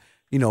 years,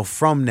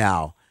 from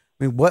now.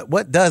 I mean,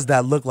 what does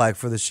that look like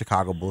for the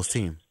Chicago Bulls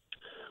team?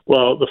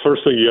 Well, the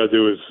first thing you got to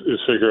do is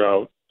figure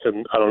out,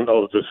 and I don't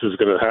know if this is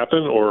going to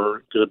happen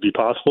or going to be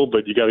possible,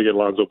 but you got to get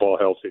Lonzo Ball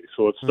healthy.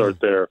 So let's start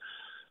there.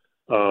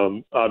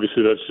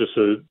 Obviously, that's just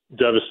a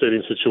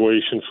devastating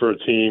situation for a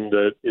team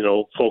that,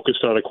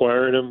 focused on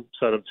acquiring him,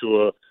 sent him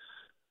to a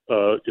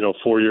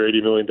 4-year,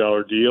 $80 million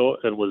deal,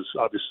 and was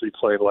obviously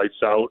playing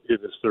lights out in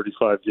his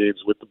 35 games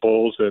with the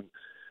Bulls,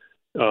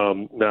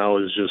 and now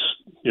is just,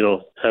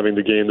 having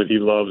the game that he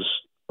loves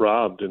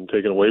robbed and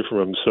taken away from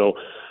him. So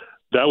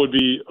that would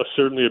be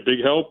certainly a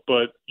big help,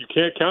 but you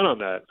can't count on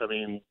that. I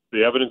mean,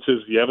 the evidence is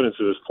the evidence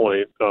at this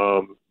point.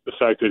 The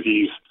fact that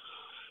he's,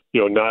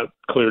 not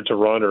cleared to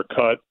run or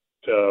cut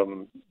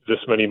this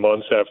many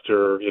months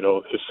after,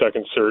 his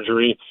second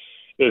surgery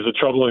is a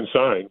troubling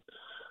sign.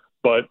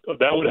 But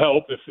that would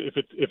help if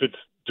it's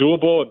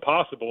doable and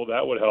possible.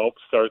 That would help.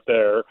 Start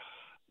there.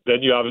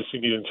 Then you obviously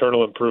need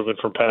internal improvement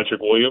from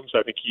Patrick Williams.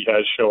 I think he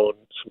has shown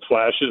some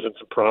flashes and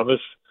some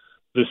promise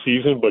this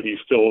season, but he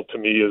still, to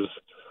me, is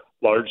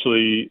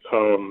largely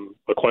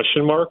a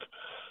question mark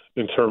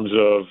in terms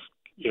of,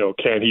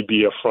 can he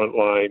be a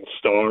frontline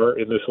star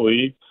in this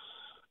league?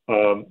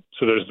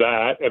 So there's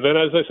that. And then,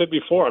 as I said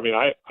before,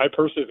 I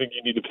personally think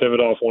you need to pivot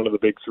off one of the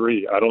big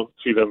three. I don't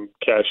see them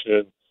cashing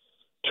in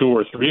 2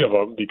 or 3 of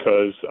them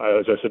because,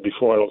 as I said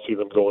before, I don't see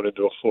them going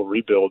into a full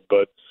rebuild.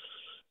 But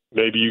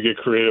maybe you get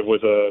creative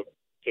with a,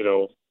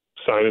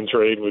 sign and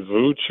trade with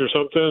Vooch or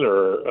something,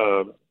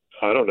 or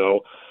I don't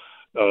know.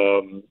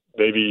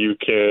 Maybe you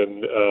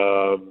can,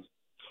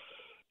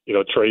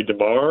 trade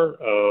DeMar.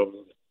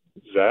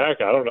 Zach,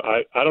 I don't know.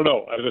 I don't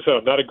know. As I said,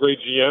 I'm not a great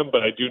GM,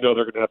 but I do know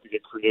they're going to have to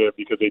get creative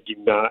because they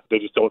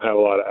just don't have a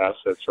lot of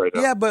assets right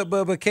now. Yeah,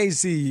 but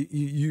Casey,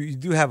 you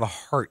do have a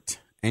heart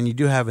and you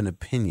do have an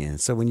opinion.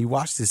 So when you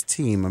watch this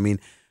team,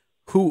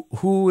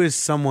 who is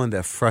someone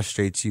that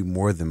frustrates you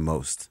more than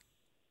most?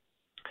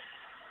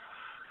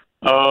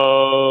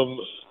 Frustrates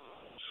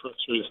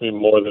me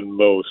more than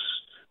most.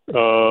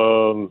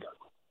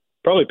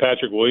 Probably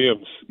Patrick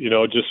Williams.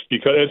 Just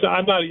because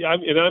I'm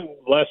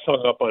less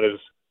hung up on his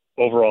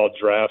overall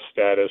draft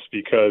status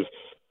because,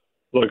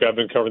 look, I've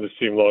been covering this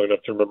team long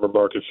enough to remember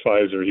Marcus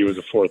Fizer. He was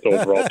a 4th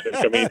overall pick.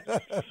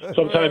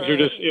 Sometimes you're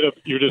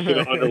just in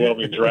an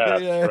underwhelming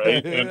draft,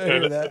 right?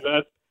 And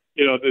that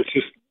it's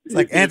just it's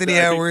like Anthony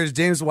Edwards,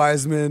 James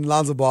Wiseman,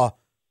 Lonzo Ball,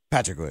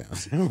 Patrick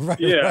Williams. Right,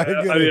 I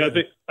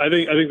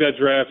think that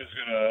draft is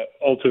going to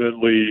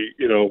ultimately,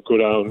 go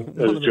down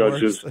as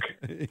judges.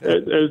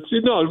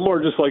 It's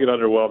more just like an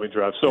underwhelming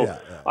draft. So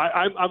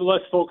I'm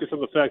less focused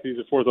on the fact that he's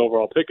a 4th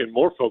overall pick and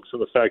more focused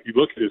on the fact you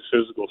look at his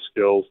physical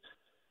skills,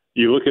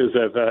 you look at his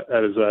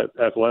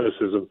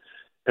athleticism,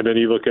 and then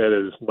you look at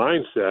his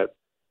mindset.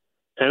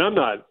 And I'm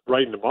not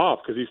writing him off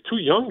because he's too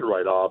young to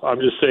write off. I'm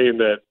just saying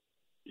that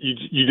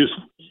you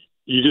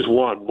just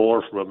want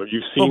more from him.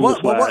 You've seen the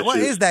flashes. What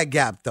is that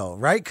gap, though,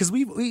 right? Because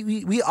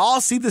we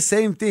all see the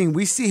same thing.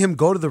 We see him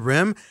go to the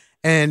rim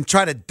and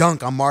try to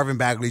dunk on Marvin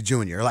Bagley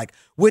Jr., like,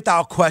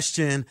 without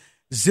question,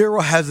 zero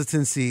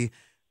hesitancy.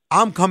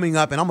 I'm coming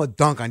up and I'm going to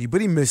dunk on you,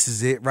 but he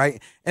misses it,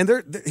 right? And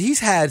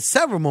he's had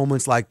several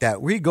moments like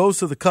that where he goes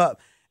to the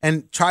cup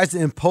and tries to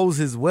impose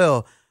his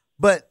will,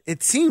 but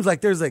it seems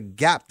like there's a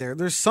gap there.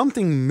 There's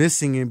something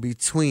missing in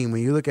between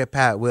when you look at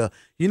Pat Will.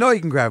 He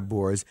can grab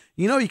boards.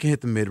 He can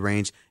hit the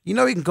mid-range. He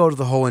can go to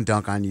the hole and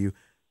dunk on you.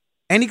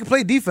 And he can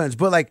play defense.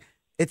 But,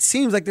 it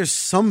seems like there's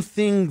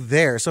something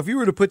there. So if you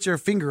were to put your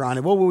finger on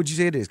it, what would you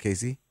say it is,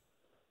 Casey?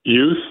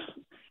 Youth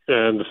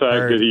and the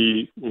fact that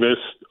he missed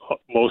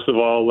most of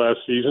all last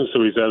season,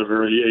 so he's had a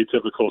very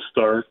atypical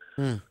start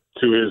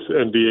to his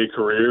NBA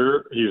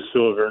career. He's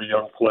still a very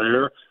young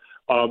player.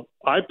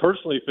 I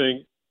personally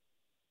think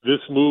this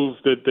move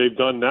that they've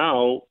done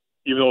now,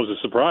 even though it was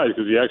a surprise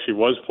because he actually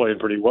was playing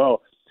pretty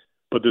well,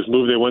 but this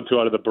move they went to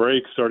out of the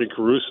break, starting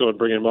Caruso and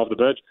bringing him off the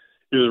bench,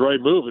 is the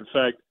right move. In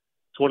fact,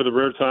 it's one of the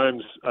rare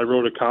times I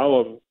wrote a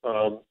column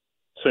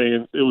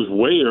saying it was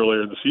way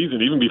earlier in the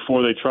season, even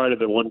before they tried it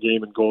that one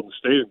game in Golden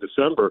State in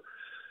December.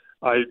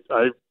 I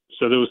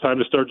said it was time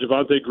to start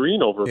Javonte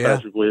Green over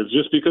Patrick Williams,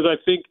 just because I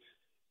think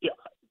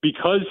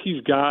because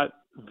he's got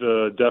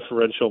the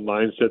deferential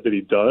mindset that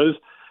he does,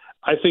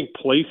 I think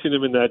placing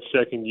him in that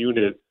second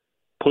unit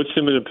puts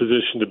him in a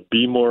position to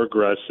be more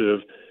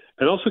aggressive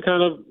and also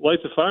kind of light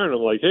the fire in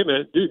him like, hey,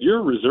 man, dude, you're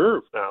a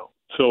reserve now.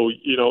 So,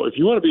 if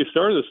you want to be a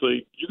star in this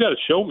league, you got to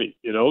show me,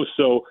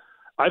 So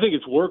I think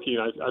it's working.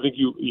 I think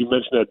you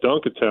mentioned that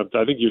dunk attempt.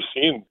 I think you're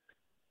seeing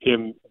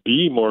him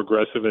be more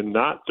aggressive and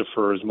not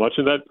defer as much.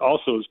 And that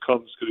also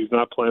comes because he's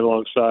not playing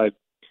alongside,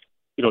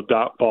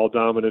 ball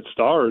dominant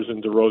stars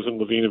in DeRozan,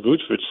 Levine, and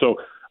Vucevic. So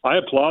I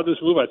applaud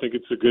this move. I think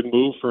it's a good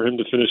move for him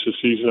to finish the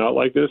season out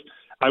like this.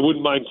 I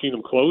wouldn't mind seeing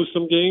him close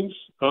some games,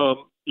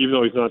 even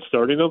though he's not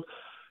starting them,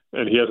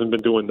 and he hasn't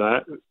been doing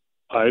that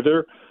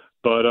either.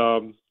 But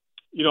I'm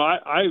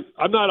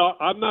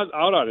not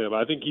out on him.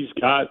 I think he's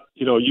got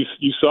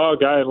you saw a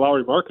guy in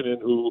Lauri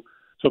Markkanen who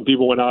some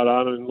people went out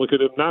on, and look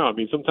at him now. I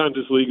mean, sometimes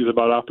this league is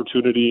about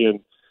opportunity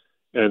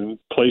and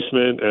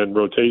placement and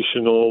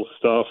rotational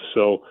stuff.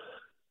 So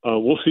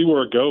we'll see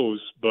where it goes,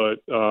 but.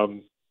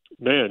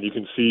 Man, you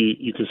can see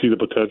the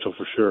potential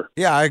for sure.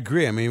 Yeah, I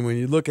agree. I mean, when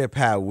you look at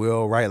Pat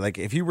Will, right, like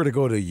if he were to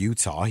go to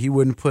Utah, he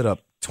wouldn't put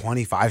up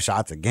 25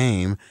 shots a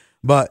game,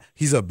 but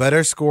he's a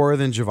better scorer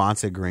than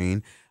Javonte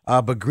Green.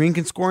 But Green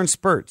can score in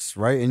spurts,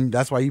 right? And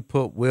that's why you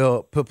put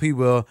P.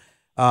 Will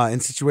in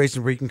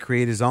situations where he can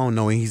create his own,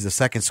 knowing he's the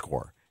second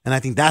scorer. And I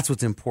think that's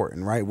what's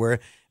important, right? Where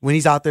when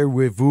he's out there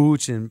with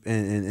Vooch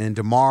and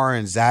DeMar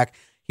and Zach,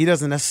 he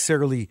doesn't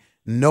necessarily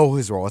know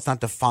his role. It's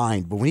not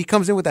defined. But when he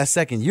comes in with that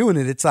second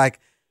unit, it's like,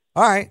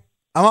 all right,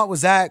 I'm out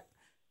with Zach.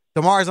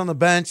 DeMar's on the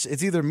bench.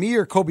 It's either me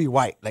or Kobe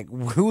White. Like,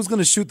 who's going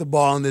to shoot the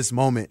ball in this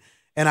moment?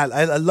 And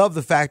I love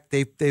the fact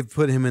they've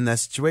put him in that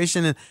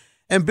situation.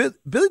 And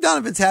Billy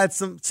Donovan's had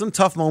some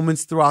tough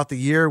moments throughout the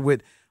year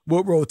with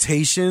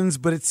rotations,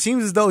 but it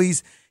seems as though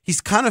he's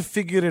kind of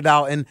figured it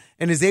out and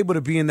is able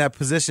to be in that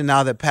position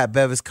now that Pat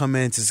Bev has come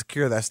in to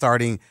secure that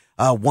starting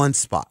one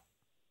spot.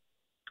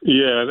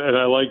 Yeah, and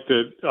I like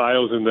that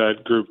Io's in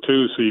that group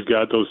too. So you've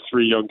got those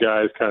three young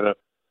guys kind of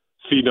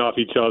feeding off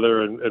each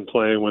other and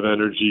playing with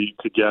energy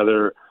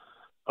together.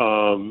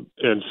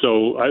 And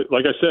so,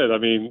 like I said, I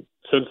mean,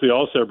 since the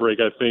All-Star break,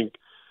 I think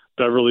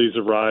Beverly's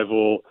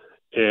arrival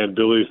and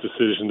Billy's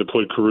decision to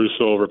put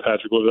Caruso over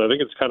Patrick Williams, I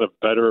think it's kind of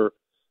better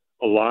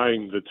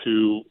aligned the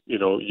two,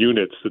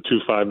 units, the two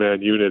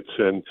 5-man units.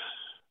 And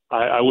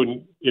I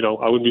wouldn't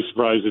be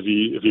surprised if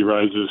he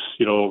rises,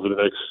 over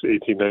the next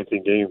 18,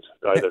 19 games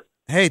either.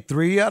 Hey,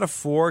 3 out of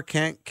 4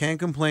 can't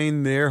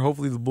complain there.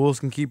 Hopefully the Bulls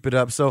can keep it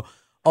up. So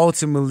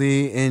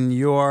ultimately, in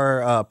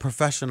your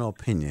professional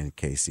opinion,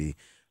 Casey,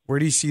 where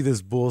do you see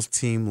this Bulls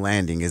team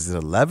landing? Is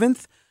it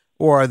 11th,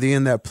 or are they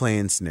in that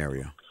play-in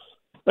scenario?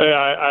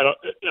 I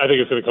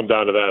think it's going to come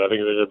down to that. I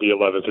think they're going to be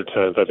 11th or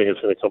 10th. I think it's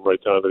going to come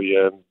right down to the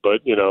end.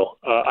 But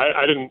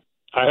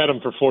I had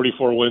them for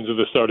 44 wins at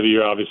the start of the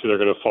year. Obviously,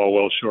 they're going to fall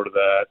well short of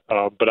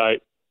that. But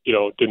I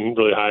didn't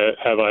really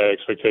have high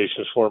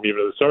expectations for them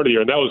even at the start of the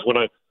year. And that was when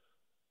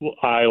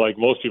I like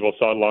most people,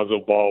 thought Lonzo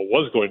Ball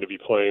was going to be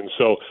playing.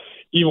 So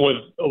even with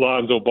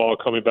Lonzo Ball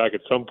coming back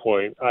at some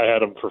point, I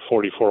had them for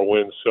 44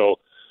 wins. So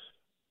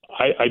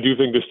I do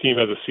think this team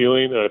has a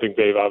ceiling, and I think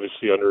they've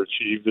obviously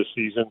underachieved this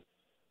season.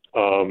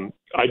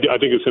 I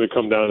think it's going to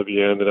come down to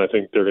the end, and I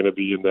think they're going to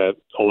be in that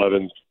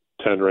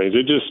 11-10 range.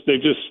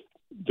 They've just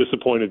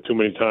disappointed too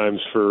many times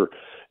for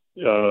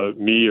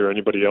me or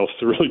anybody else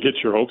to really get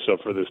your hopes up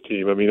for this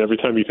team. I mean, every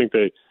time you think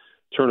they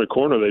turn a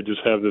corner, they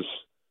just have this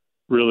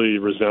really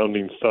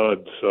resounding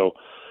thud. So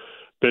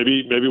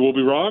maybe we'll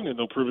be wrong, and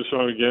they'll prove us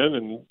wrong again.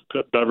 And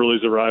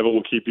Beverly's arrival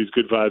will keep these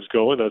good vibes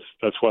going.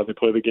 That's why they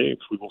play the games.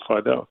 We will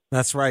find out.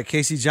 That's right.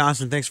 Casey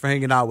Johnson, thanks for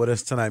hanging out with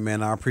us tonight,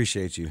 man. I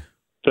appreciate you.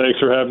 Thanks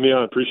for having me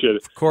on. Appreciate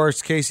it. Of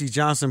course, Casey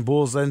Johnson,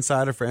 Bulls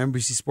insider for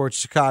NBC Sports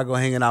Chicago,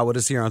 hanging out with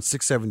us here on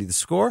 670 The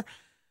Score.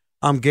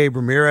 I'm Gabe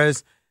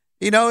Ramirez.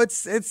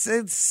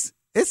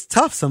 It's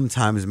tough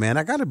sometimes, man.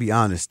 I got to be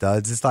honest,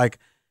 Duds. It's like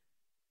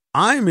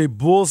I'm a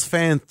Bulls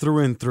fan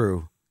through and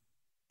through,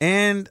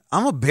 and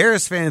I'm a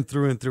Bears fan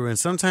through and through. And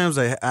sometimes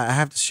I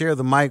have to share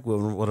the mic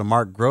with a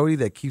Mark Grody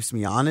that keeps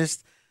me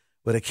honest,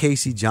 with a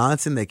Casey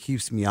Johnson that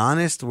keeps me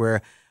honest,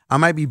 where I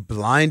might be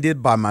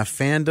blinded by my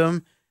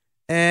fandom.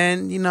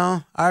 And,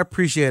 I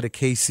appreciate a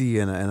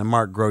KC and a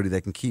Mark Grody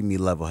that can keep me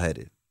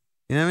level-headed.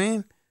 You know what I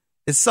mean?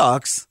 It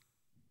sucks,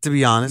 to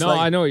be honest. No,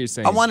 I know what you're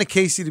saying. I want a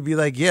KC to be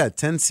like, yeah,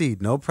 10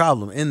 seed, no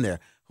problem, in there.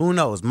 Who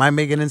knows? Might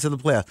make it into the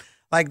playoffs.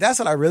 Like, that's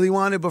what I really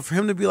wanted. But for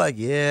him to be like,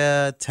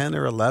 yeah, 10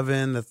 or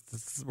 11,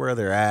 that's where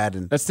they're at.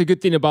 And that's the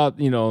good thing about,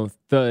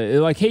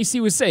 like Casey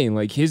was saying,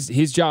 like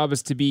his job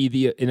is to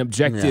be an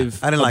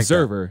objective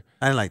observer.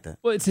 I didn't like that.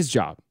 Well, it's his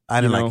job. I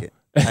didn't like it.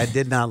 I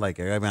did not like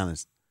it. I gotta be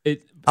honest.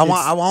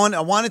 I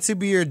want it to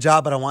be your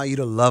job, but I want you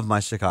to love my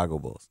Chicago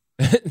Bulls.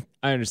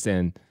 I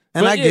understand.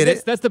 And I get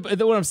it. That's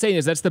what I'm saying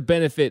is that's the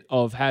benefit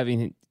of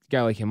having a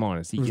guy like him on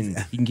us. He can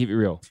keep it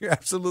real. You're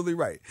absolutely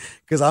right.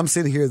 Because I'm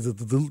sitting here,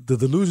 the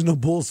delusional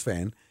Bulls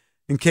fan,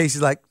 in case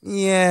he's like,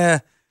 yeah,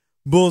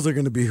 Bulls are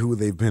going to be who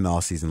they've been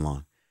all season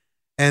long.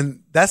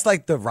 And that's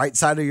like the right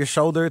side of your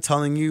shoulder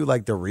telling you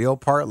like the real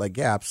part. Like,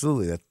 yeah,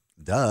 absolutely.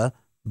 Duh.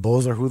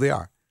 Bulls are who they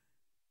are.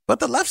 But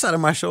the left side of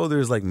my shoulder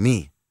is like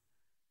me.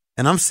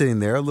 And I'm sitting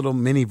there, a little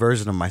mini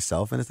version of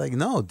myself. And it's like,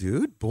 no,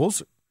 dude,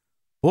 Bulls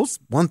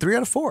won 3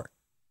 out of 4.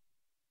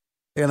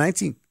 They got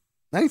 19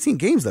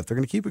 games left. They're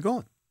going to keep it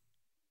going.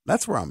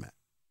 That's where I'm at.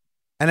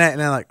 And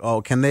I'm like,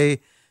 oh, can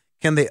they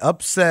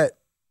upset,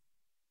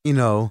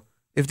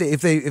 if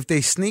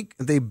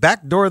they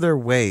backdoor their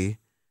way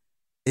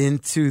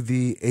into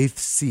the 8th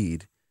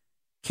seed,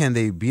 can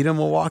they beat them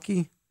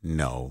Milwaukee?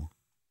 No.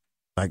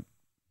 Like,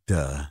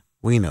 duh.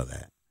 We know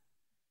that.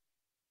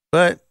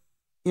 But,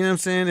 you know what I'm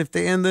saying? If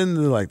they end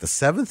in like the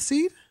 7th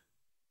seed,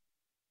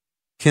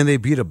 can they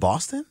beat a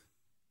Boston?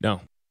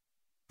 No.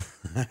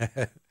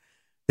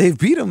 They've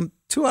beat them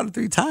 2 out of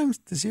 3 times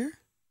this year.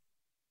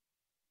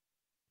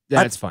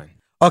 Yeah, that's fine.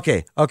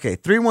 Okay.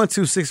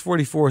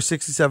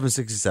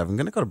 312-644-6767.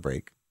 Going to go to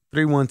break.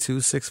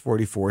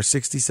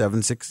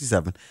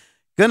 312-644-6767.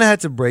 Going to head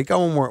to break. Got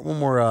one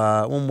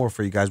more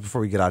for you guys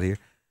before we get out of here.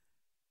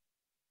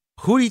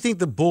 Who do you think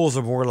the Bulls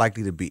are more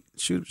likely to beat?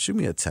 Shoot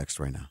me a text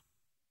right now.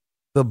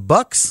 The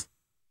Bucks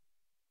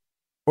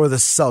or the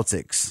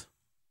Celtics?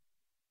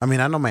 I mean,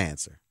 I know my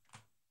answer,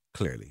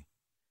 clearly.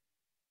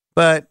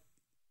 But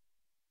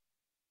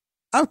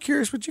I'm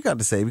curious what you got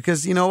to say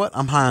because you know what?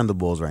 I'm high on the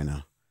Bulls right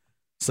now.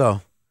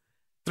 So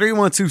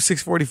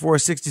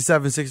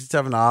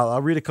 312-644-6767.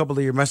 I'll read a couple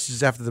of your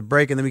messages after the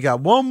break, and then we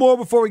got one more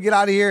before we get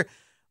out of here.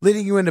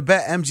 Leading you into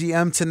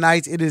BetMGM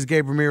tonight, it is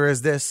Gabe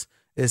Ramirez. This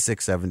is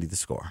 670 The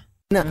Score.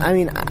 No, I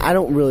mean, I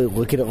don't really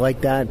look at it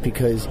like that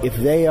because if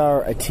they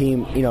are a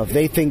team, if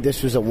they think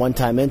this was a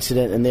one-time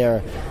incident and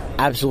they're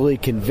absolutely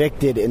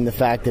convicted in the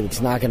fact that it's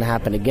not going to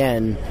happen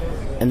again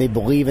and they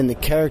believe in the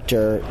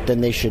character,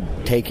 then they should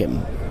take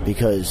him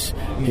because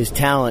his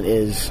talent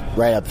is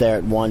right up there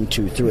at 1,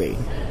 2, 3.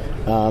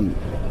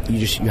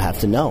 You have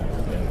to know,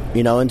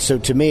 and so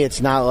to me,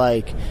 it's not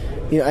like,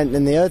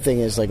 and the other thing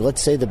is like,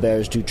 let's say the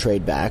Bears do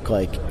trade back,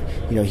 like,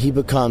 he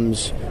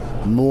becomes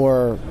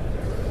more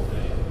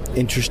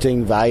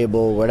interesting,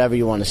 valuable, whatever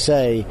you want to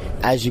say,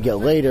 as you get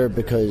later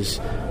because,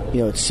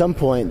 at some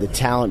point the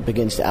talent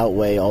begins to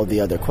outweigh all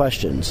the other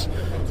questions.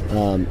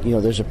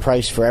 There's a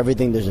price for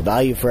everything. There's a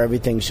value for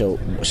everything. So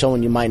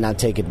someone you might not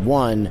take at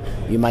 1,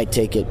 you might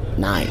take it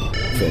 9,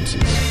 for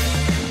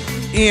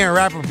instance. Ian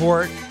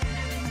Rappaport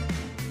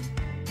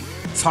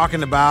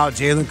talking about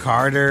Jalen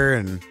Carter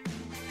and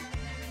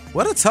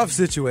what a tough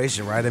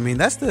situation, right? I mean,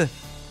 that's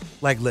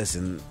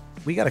listen,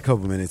 we got a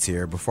couple minutes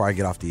here before I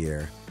get off the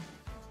air.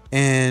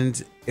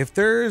 And if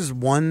there's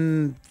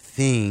one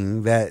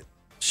thing that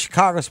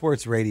Chicago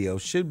Sports Radio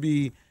should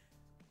be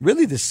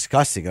really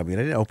discussing, I mean,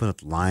 I didn't open up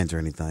the lines or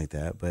anything like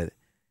that, but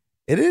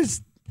it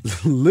is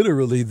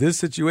literally this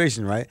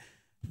situation, right?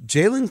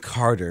 Jalen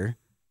Carter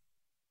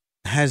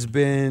has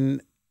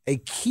been a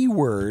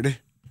keyword,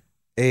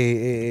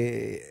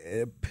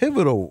 a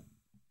pivotal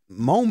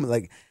moment.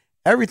 Like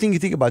everything you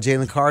think about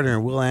Jalen Carter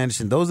and Will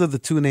Anderson, those are the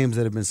 2 names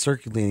that have been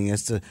circulating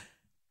as to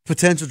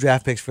potential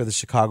draft picks for the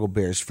Chicago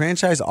Bears,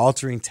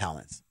 franchise-altering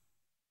talents.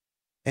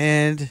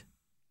 And,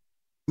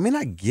 I mean,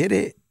 I get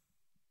it.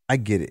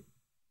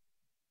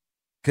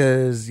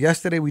 Because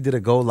yesterday we did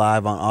a go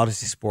live on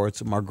Odyssey Sports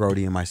with Mark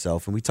Grody and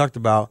myself, and we talked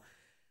about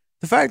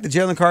the fact that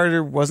Jalen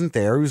Carter wasn't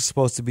there. He was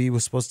supposed to be,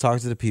 was supposed to talk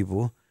to the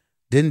people,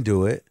 didn't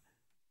do it.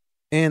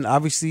 And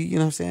obviously, you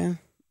know what I'm saying,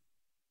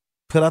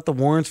 put out the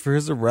warrants for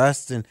his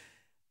arrest. And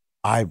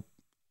I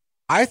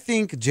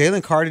think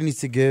Jalen Carter needs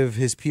to give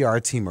his PR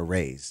team a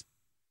raise.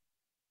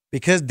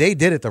 Because they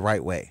did it the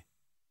right way.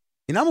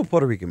 I'm a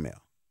Puerto Rican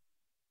male.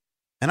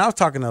 And I was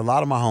talking to a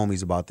lot of my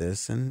homies about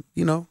this. And,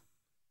 none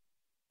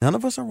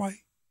of us are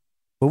white.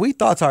 But we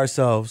thought to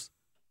ourselves,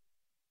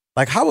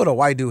 like, how would a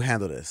white dude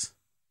handle this?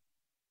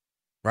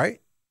 Right?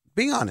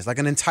 Being honest, like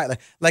an entire,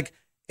 like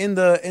in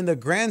the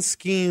grand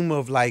scheme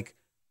of like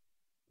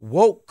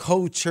woke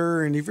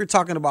culture. And if you're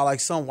talking about like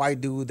some white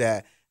dude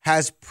that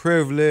has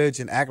privilege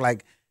and act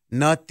like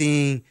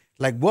nothing,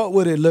 like what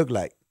would it look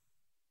like?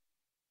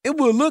 It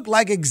will look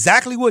like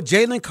exactly what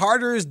Jalen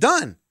Carter has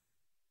done.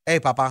 Hey,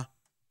 Papa,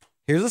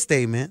 here's a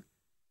statement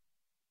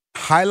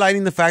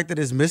highlighting the fact that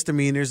his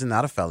misdemeanors are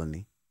not a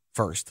felony,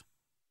 first.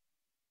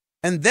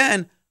 And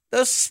then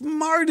the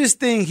smartest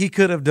thing he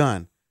could have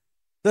done,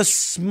 the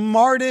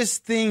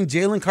smartest thing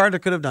Jalen Carter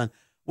could have done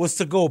was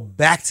to go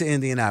back to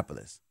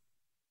Indianapolis.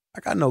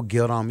 I got no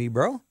guilt on me,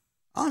 bro.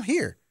 I'm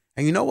here.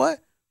 And you know what?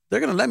 they're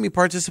going to let me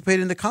participate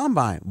in the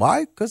combine.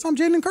 Why? Because I'm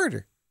Jalen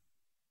Carter.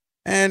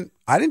 And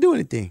I didn't do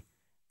anything.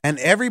 And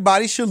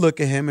everybody should look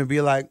at him and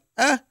be like,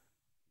 they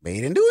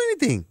didn't do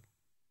anything.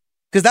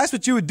 Because that's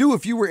what you would do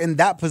if you were in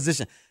that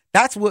position.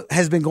 That's what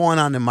has been going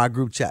on in my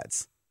group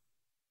chats.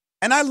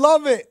 And I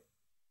love it.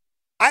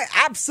 I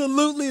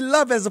absolutely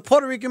love it. As a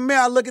Puerto Rican man,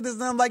 I look at this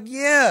and I'm like,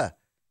 yeah,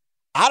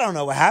 I don't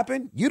know what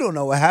happened. You don't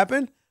know what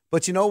happened.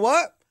 But you know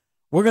what?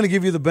 We're going to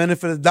give you the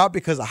benefit of the doubt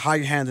because of how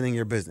you're handling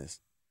your business.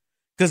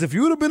 Because if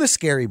you would have been a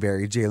scary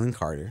Barry, Jalen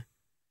Carter,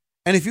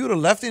 and if you would have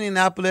left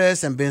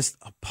Indianapolis and been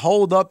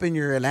holed up in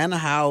your Atlanta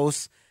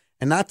house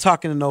and not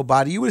talking to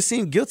nobody, you would have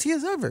seemed guilty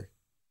as ever.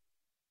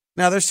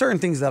 Now, there's certain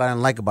things that I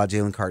don't like about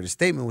Jalen Carter's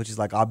statement, which is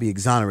like, I'll be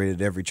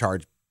exonerated every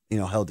charge,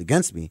 held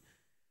against me.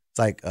 It's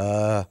like,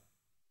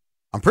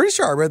 I'm pretty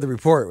sure I read the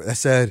report that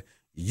said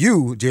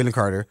you, Jalen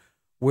Carter,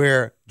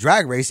 were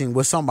drag racing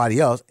with somebody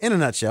else in a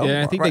nutshell.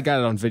 Yeah, I think they got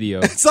it on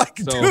video. It's like,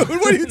 dude,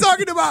 what are you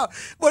talking about?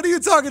 What are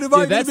you talking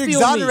about? Yeah, You're going to be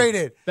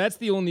exonerated. That's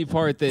the only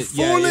part that,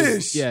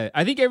 foolish.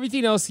 I think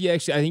everything else, I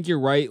think you're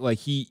right. Like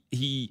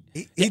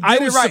I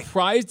was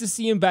surprised to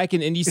see him back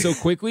in Indy so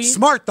quickly.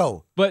 Smart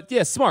though. But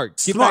yeah, smart.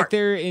 Get back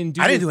there and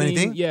do I didn't do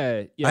anything.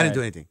 Yeah. I didn't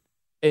do anything.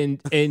 And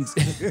I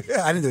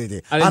didn't do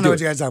anything. I don't know what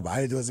you guys talking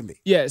about. It wasn't me.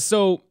 Yeah,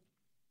 so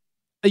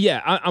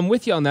I'm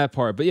with you on that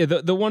part. But yeah,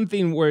 the one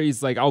thing where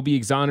he's like, I'll be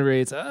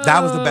exonerated.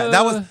 That was the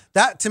bad.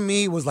 That to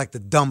me was like the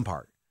dumb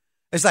part.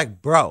 It's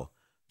like, bro,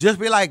 just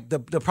be like the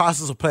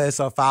process will play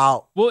itself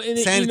out. Well, and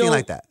say anything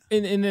like that.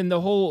 And then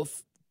the whole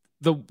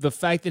the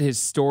fact that his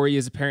story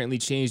has apparently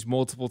changed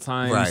multiple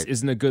times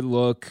isn't a good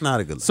look. Not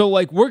a good look. So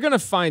like we're gonna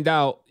find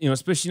out,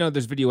 especially now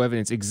there's video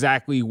evidence,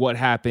 exactly what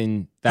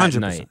happened that 100%.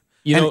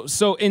 Night.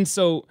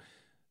 So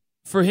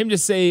for him to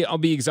say I'll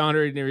be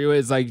exonerated in every way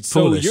is like,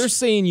 foolish. So you're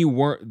saying you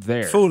weren't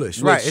there. Foolish,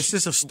 right? It's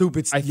just a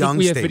stupid young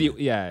we have statement.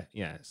 Video,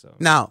 yeah. So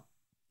now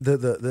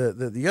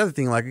the other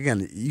thing, like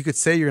again, you could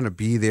say you're gonna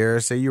be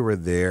there, say you were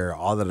there,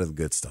 all that other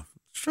good stuff.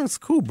 Sure, it's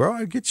cool, bro.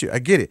 I get you. I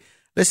get it.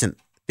 Listen,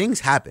 things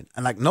happen,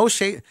 and like no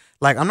shade.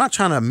 Like I'm not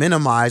trying to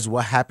minimize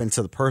what happened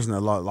to the person that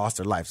lost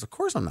their lives. Of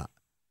course I'm not.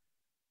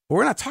 But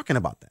we're not talking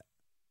about that.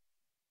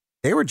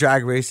 They were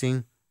drag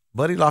racing.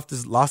 Buddy lost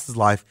his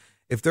life.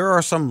 If there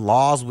are some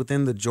laws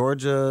within the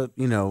Georgia,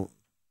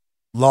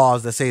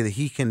 laws that say that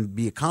he can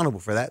be accountable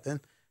for that,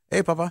 then,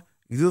 hey, Papa,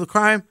 you do the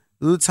crime,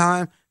 do the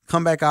time,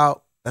 come back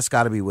out. That's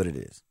got to be what it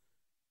is.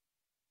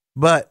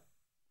 But,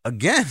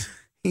 again,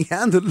 he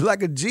handled it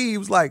like a G. He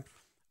was like,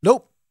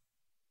 nope,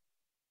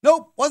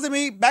 wasn't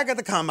me, back at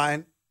the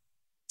combine.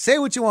 Say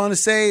what you want to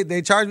say.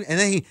 They charge me. And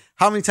then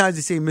how many times did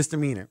he say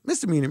misdemeanor?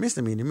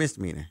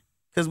 Misdemeanor.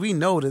 Because we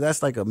know that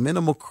that's like a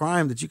minimal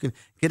crime that you can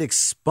get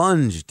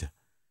expunged.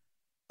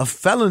 A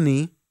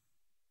felony,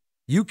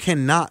 you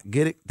cannot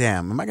get it.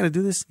 Damn, am I going to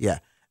do this? Yeah.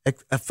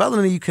 A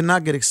felony, you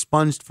cannot get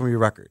expunged from your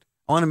record.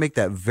 I want to make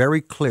that very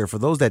clear for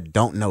those that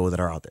don't know that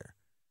are out there.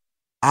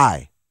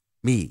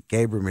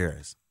 Gabe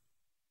Ramirez,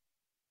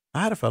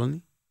 I had a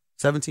felony,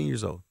 17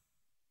 years old.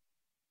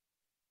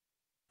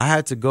 I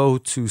had to go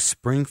to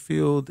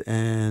Springfield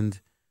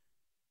and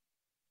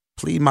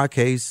plead my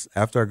case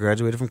after I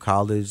graduated from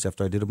college,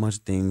 after I did a bunch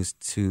of things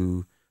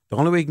the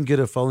only way you can get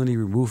a felony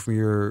removed from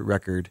your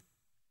record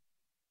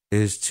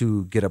is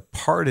to get a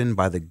pardon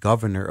by the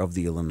governor of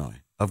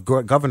Illinois,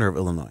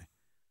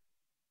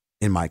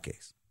 in my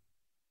case.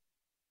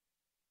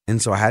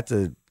 And so I had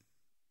to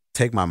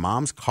take my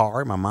mom's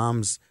car, my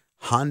mom's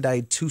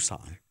Hyundai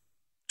Tucson,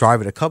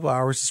 drive it a couple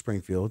hours to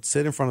Springfield,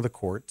 sit in front of the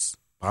courts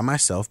by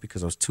myself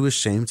because I was too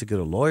ashamed to get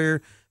a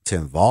lawyer, to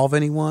involve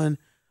anyone.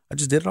 I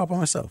just did it all by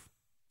myself.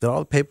 Did all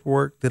the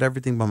paperwork, did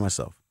everything by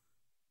myself.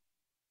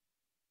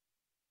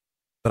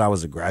 But I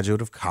was a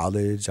graduate of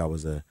college. I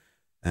was an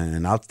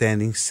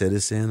outstanding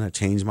citizen. I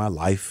changed my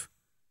life.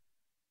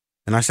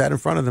 And I sat in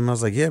front of them. I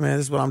was like, yeah, man,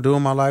 this is what I'm doing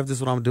in my life. This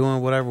is what I'm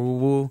doing, whatever.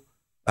 Woo-woo.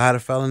 I had a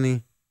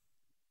felony,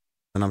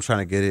 and I'm trying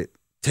to get it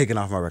taken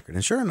off my record.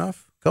 And sure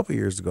enough, a couple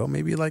years ago,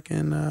 maybe like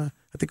in, I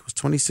think it was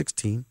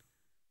 2016,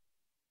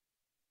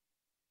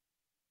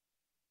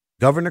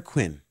 Governor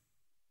Quinn.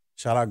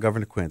 Shout out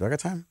Governor Quinn. Do I got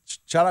time?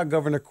 Shout out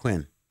Governor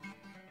Quinn.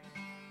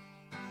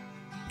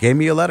 Gave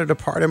me a letter to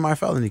pardon my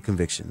felony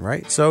conviction,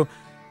 right? So,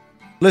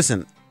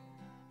 listen,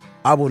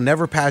 I will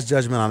never pass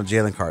judgment on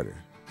Jalen Carter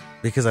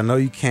because I know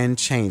you can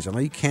change. I know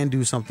you can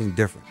do something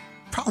different.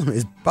 Problem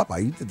is,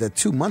 Papa, you did that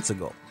 2 months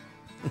ago.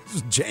 It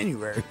was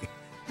January.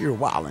 You're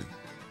wilding.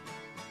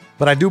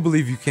 But I do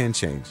believe you can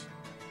change,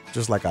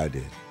 just like I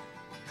did.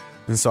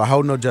 And so I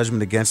hold no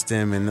judgment against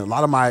him. And a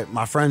lot of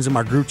my friends in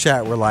my group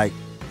chat were like,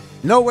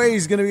 no way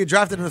he's going to be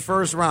drafted in the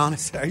first round. I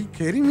said, are you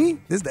kidding me?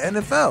 This is the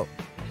NFL.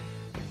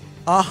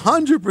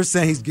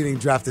 100% he's getting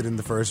drafted in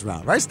the first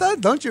round. Right,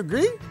 Stud? Don't you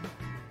agree?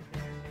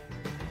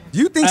 Do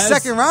you think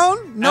second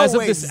round? No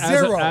way,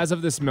 zero. As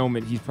of this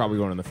moment, he's probably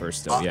going in the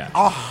first still, yeah.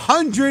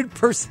 100%.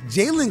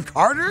 Jalen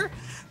Carter,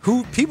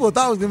 who people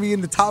thought was going to be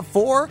in the top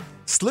 4,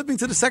 slipping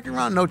to the second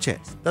round? No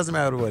chance. Doesn't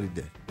matter what he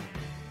did.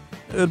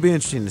 It'll be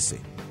interesting to see.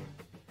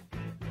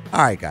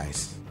 All right,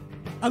 guys.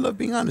 I love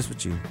being honest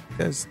with you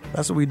because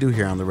that's what we do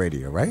here on the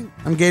radio, right?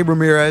 I'm Gabe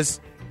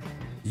Ramirez.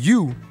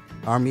 You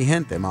are mi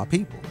gente, my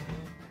people.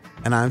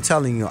 And I'm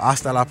telling you,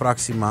 hasta la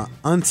próxima.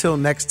 Until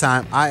next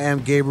time, I am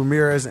Gabe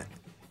Ramirez.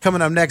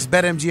 Coming up next,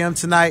 BetMGM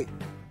tonight.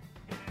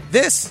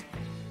 This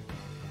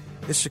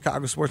is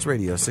Chicago Sports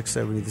Radio,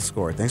 670 The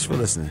Score. Thanks for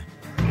listening.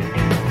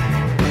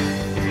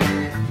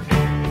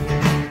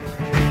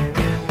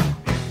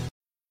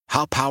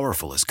 How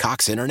powerful is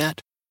Cox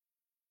Internet?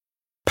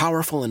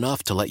 Powerful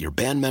enough to let your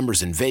band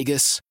members in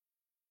Vegas,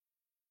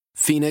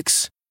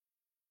 Phoenix,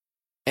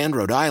 and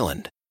Rhode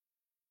Island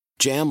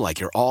jam like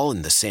you're all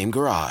in the same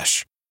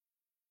garage.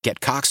 Get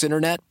Cox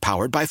Internet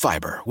powered by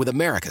fiber with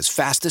America's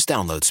fastest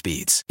download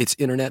speeds. It's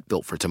internet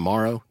built for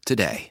tomorrow,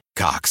 today.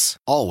 Cox,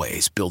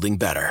 always building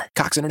better.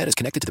 Cox Internet is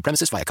connected to the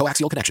premises via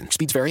coaxial connection.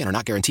 Speeds vary and are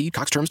not guaranteed.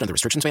 Cox terms and other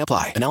restrictions may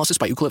apply. Analysis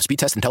by Ookla of Speed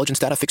Test Intelligence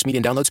Data. Fixed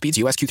median download speeds.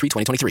 US Q3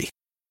 2023.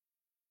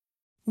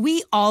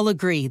 We all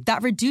agree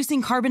that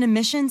reducing carbon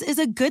emissions is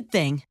a good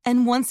thing.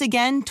 And once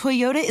again,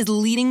 Toyota is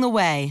leading the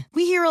way.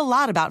 We hear a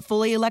lot about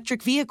fully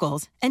electric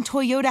vehicles, and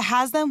Toyota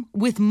has them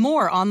with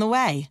more on the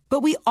way. But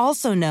we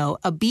also know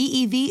a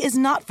BEV is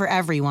not for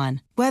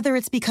everyone, whether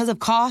it's because of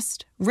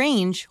cost,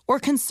 range, or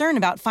concern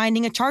about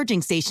finding a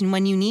charging station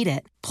when you need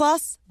it.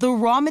 Plus, the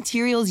raw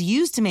materials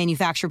used to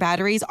manufacture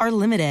batteries are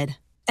limited.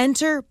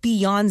 Enter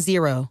Beyond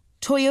Zero,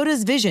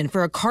 Toyota's vision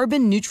for a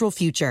carbon-neutral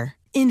future.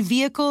 In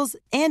vehicles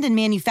and in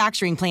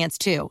manufacturing plants,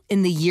 too,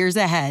 in the years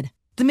ahead.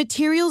 The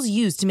materials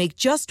used to make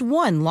just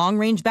one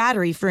long-range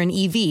battery for an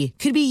EV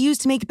could be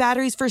used to make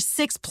batteries for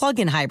 6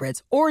 plug-in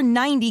hybrids or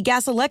 90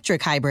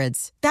 gas-electric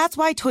hybrids. That's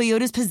why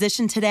Toyota's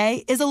position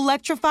today is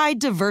electrified,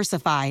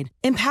 diversified,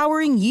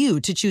 empowering you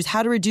to choose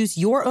how to reduce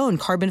your own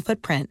carbon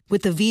footprint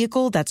with the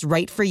vehicle that's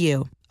right for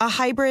you. A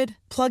hybrid,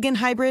 plug-in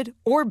hybrid,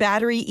 or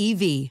battery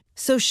EV.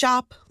 So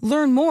shop,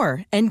 learn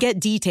more, and get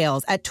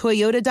details at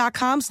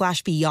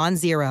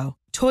toyota.com/beyond0.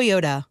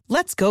 Toyota,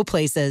 let's go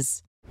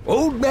places.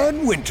 Old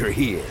Man Winter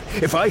here.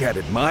 If I had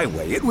it my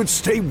way, it would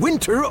stay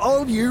winter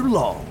all year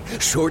long.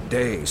 Short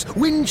days,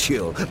 wind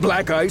chill,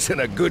 black ice,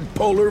 and a good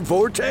polar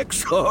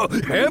vortex. Oh,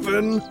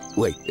 heaven.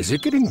 Wait, is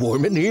it getting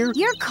warm in here?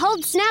 Your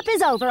cold snap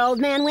is over, Old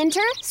Man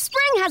Winter.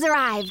 Spring has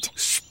arrived.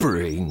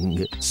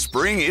 Spring.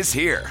 Spring is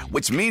here,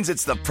 which means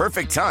it's the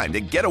perfect time to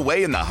get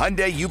away in the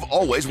Hyundai you've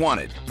always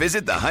wanted.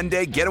 Visit the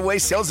Hyundai Getaway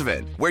Sales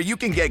Event, where you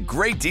can get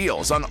great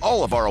deals on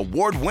all of our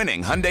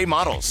award-winning Hyundai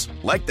models,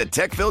 like the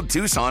tech-filled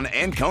Tucson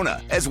and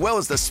Kona, as well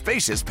as the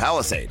spacious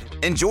Palisade.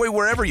 Enjoy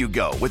wherever you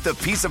go with the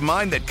peace of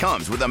mind that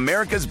comes with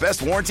America's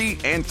best warranty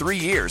and 3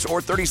 years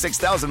or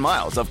 36,000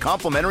 miles of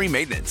complimentary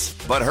maintenance.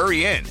 But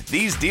hurry in,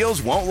 these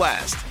deals won't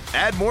last.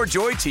 Add more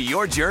joy to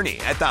your journey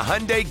at the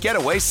Hyundai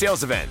Getaway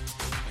Sales Event.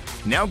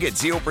 Now get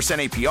 0%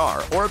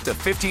 APR or up to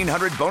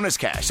 $1,500 bonus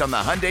cash on the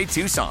Hyundai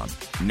Tucson.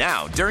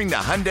 Now, during the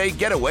Hyundai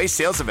Getaway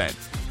Sales Event.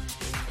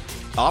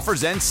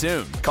 Offers end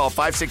soon. Call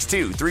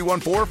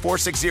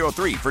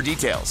 562-314-4603 for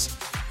details.